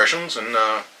printing impressions, and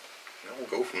we'll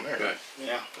go from there. Right.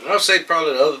 Yeah. And I'll say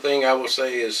probably the other thing I will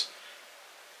say is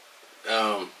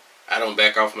I don't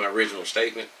back off my original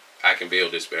statement. I can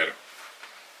build this better.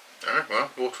 All right, well,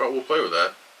 we'll play with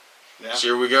that. Yeah. So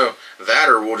here we go. That,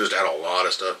 or we'll just add a lot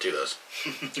of stuff to this.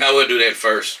 I will do that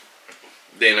first.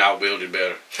 Then I'll build it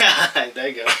better. There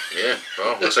you go. Yeah,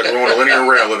 well, looks like we're on a linear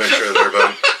rail eventually there,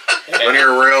 bud.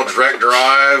 Linear rail, direct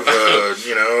drive,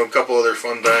 you know, a couple other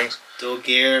fun things. Dual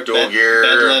gear, Dual bed, gear.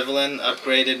 bed leveling,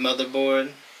 upgraded motherboard.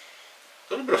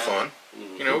 A little bit of fun.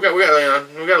 You know, we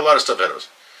got a lot of stuff ahead of us.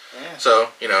 Yeah. So,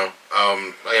 you know,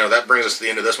 that brings us to the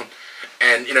end of this one.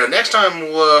 And, you know, next time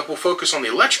we'll focus on the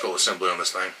electrical assembly on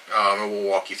this thing. And we'll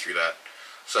walk you through that.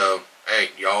 So, hey,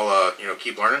 y'all, you know,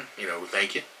 keep learning. You know,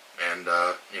 thank you. And,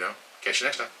 you know, catch you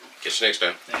next time. Catch you next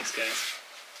time. Thanks, guys.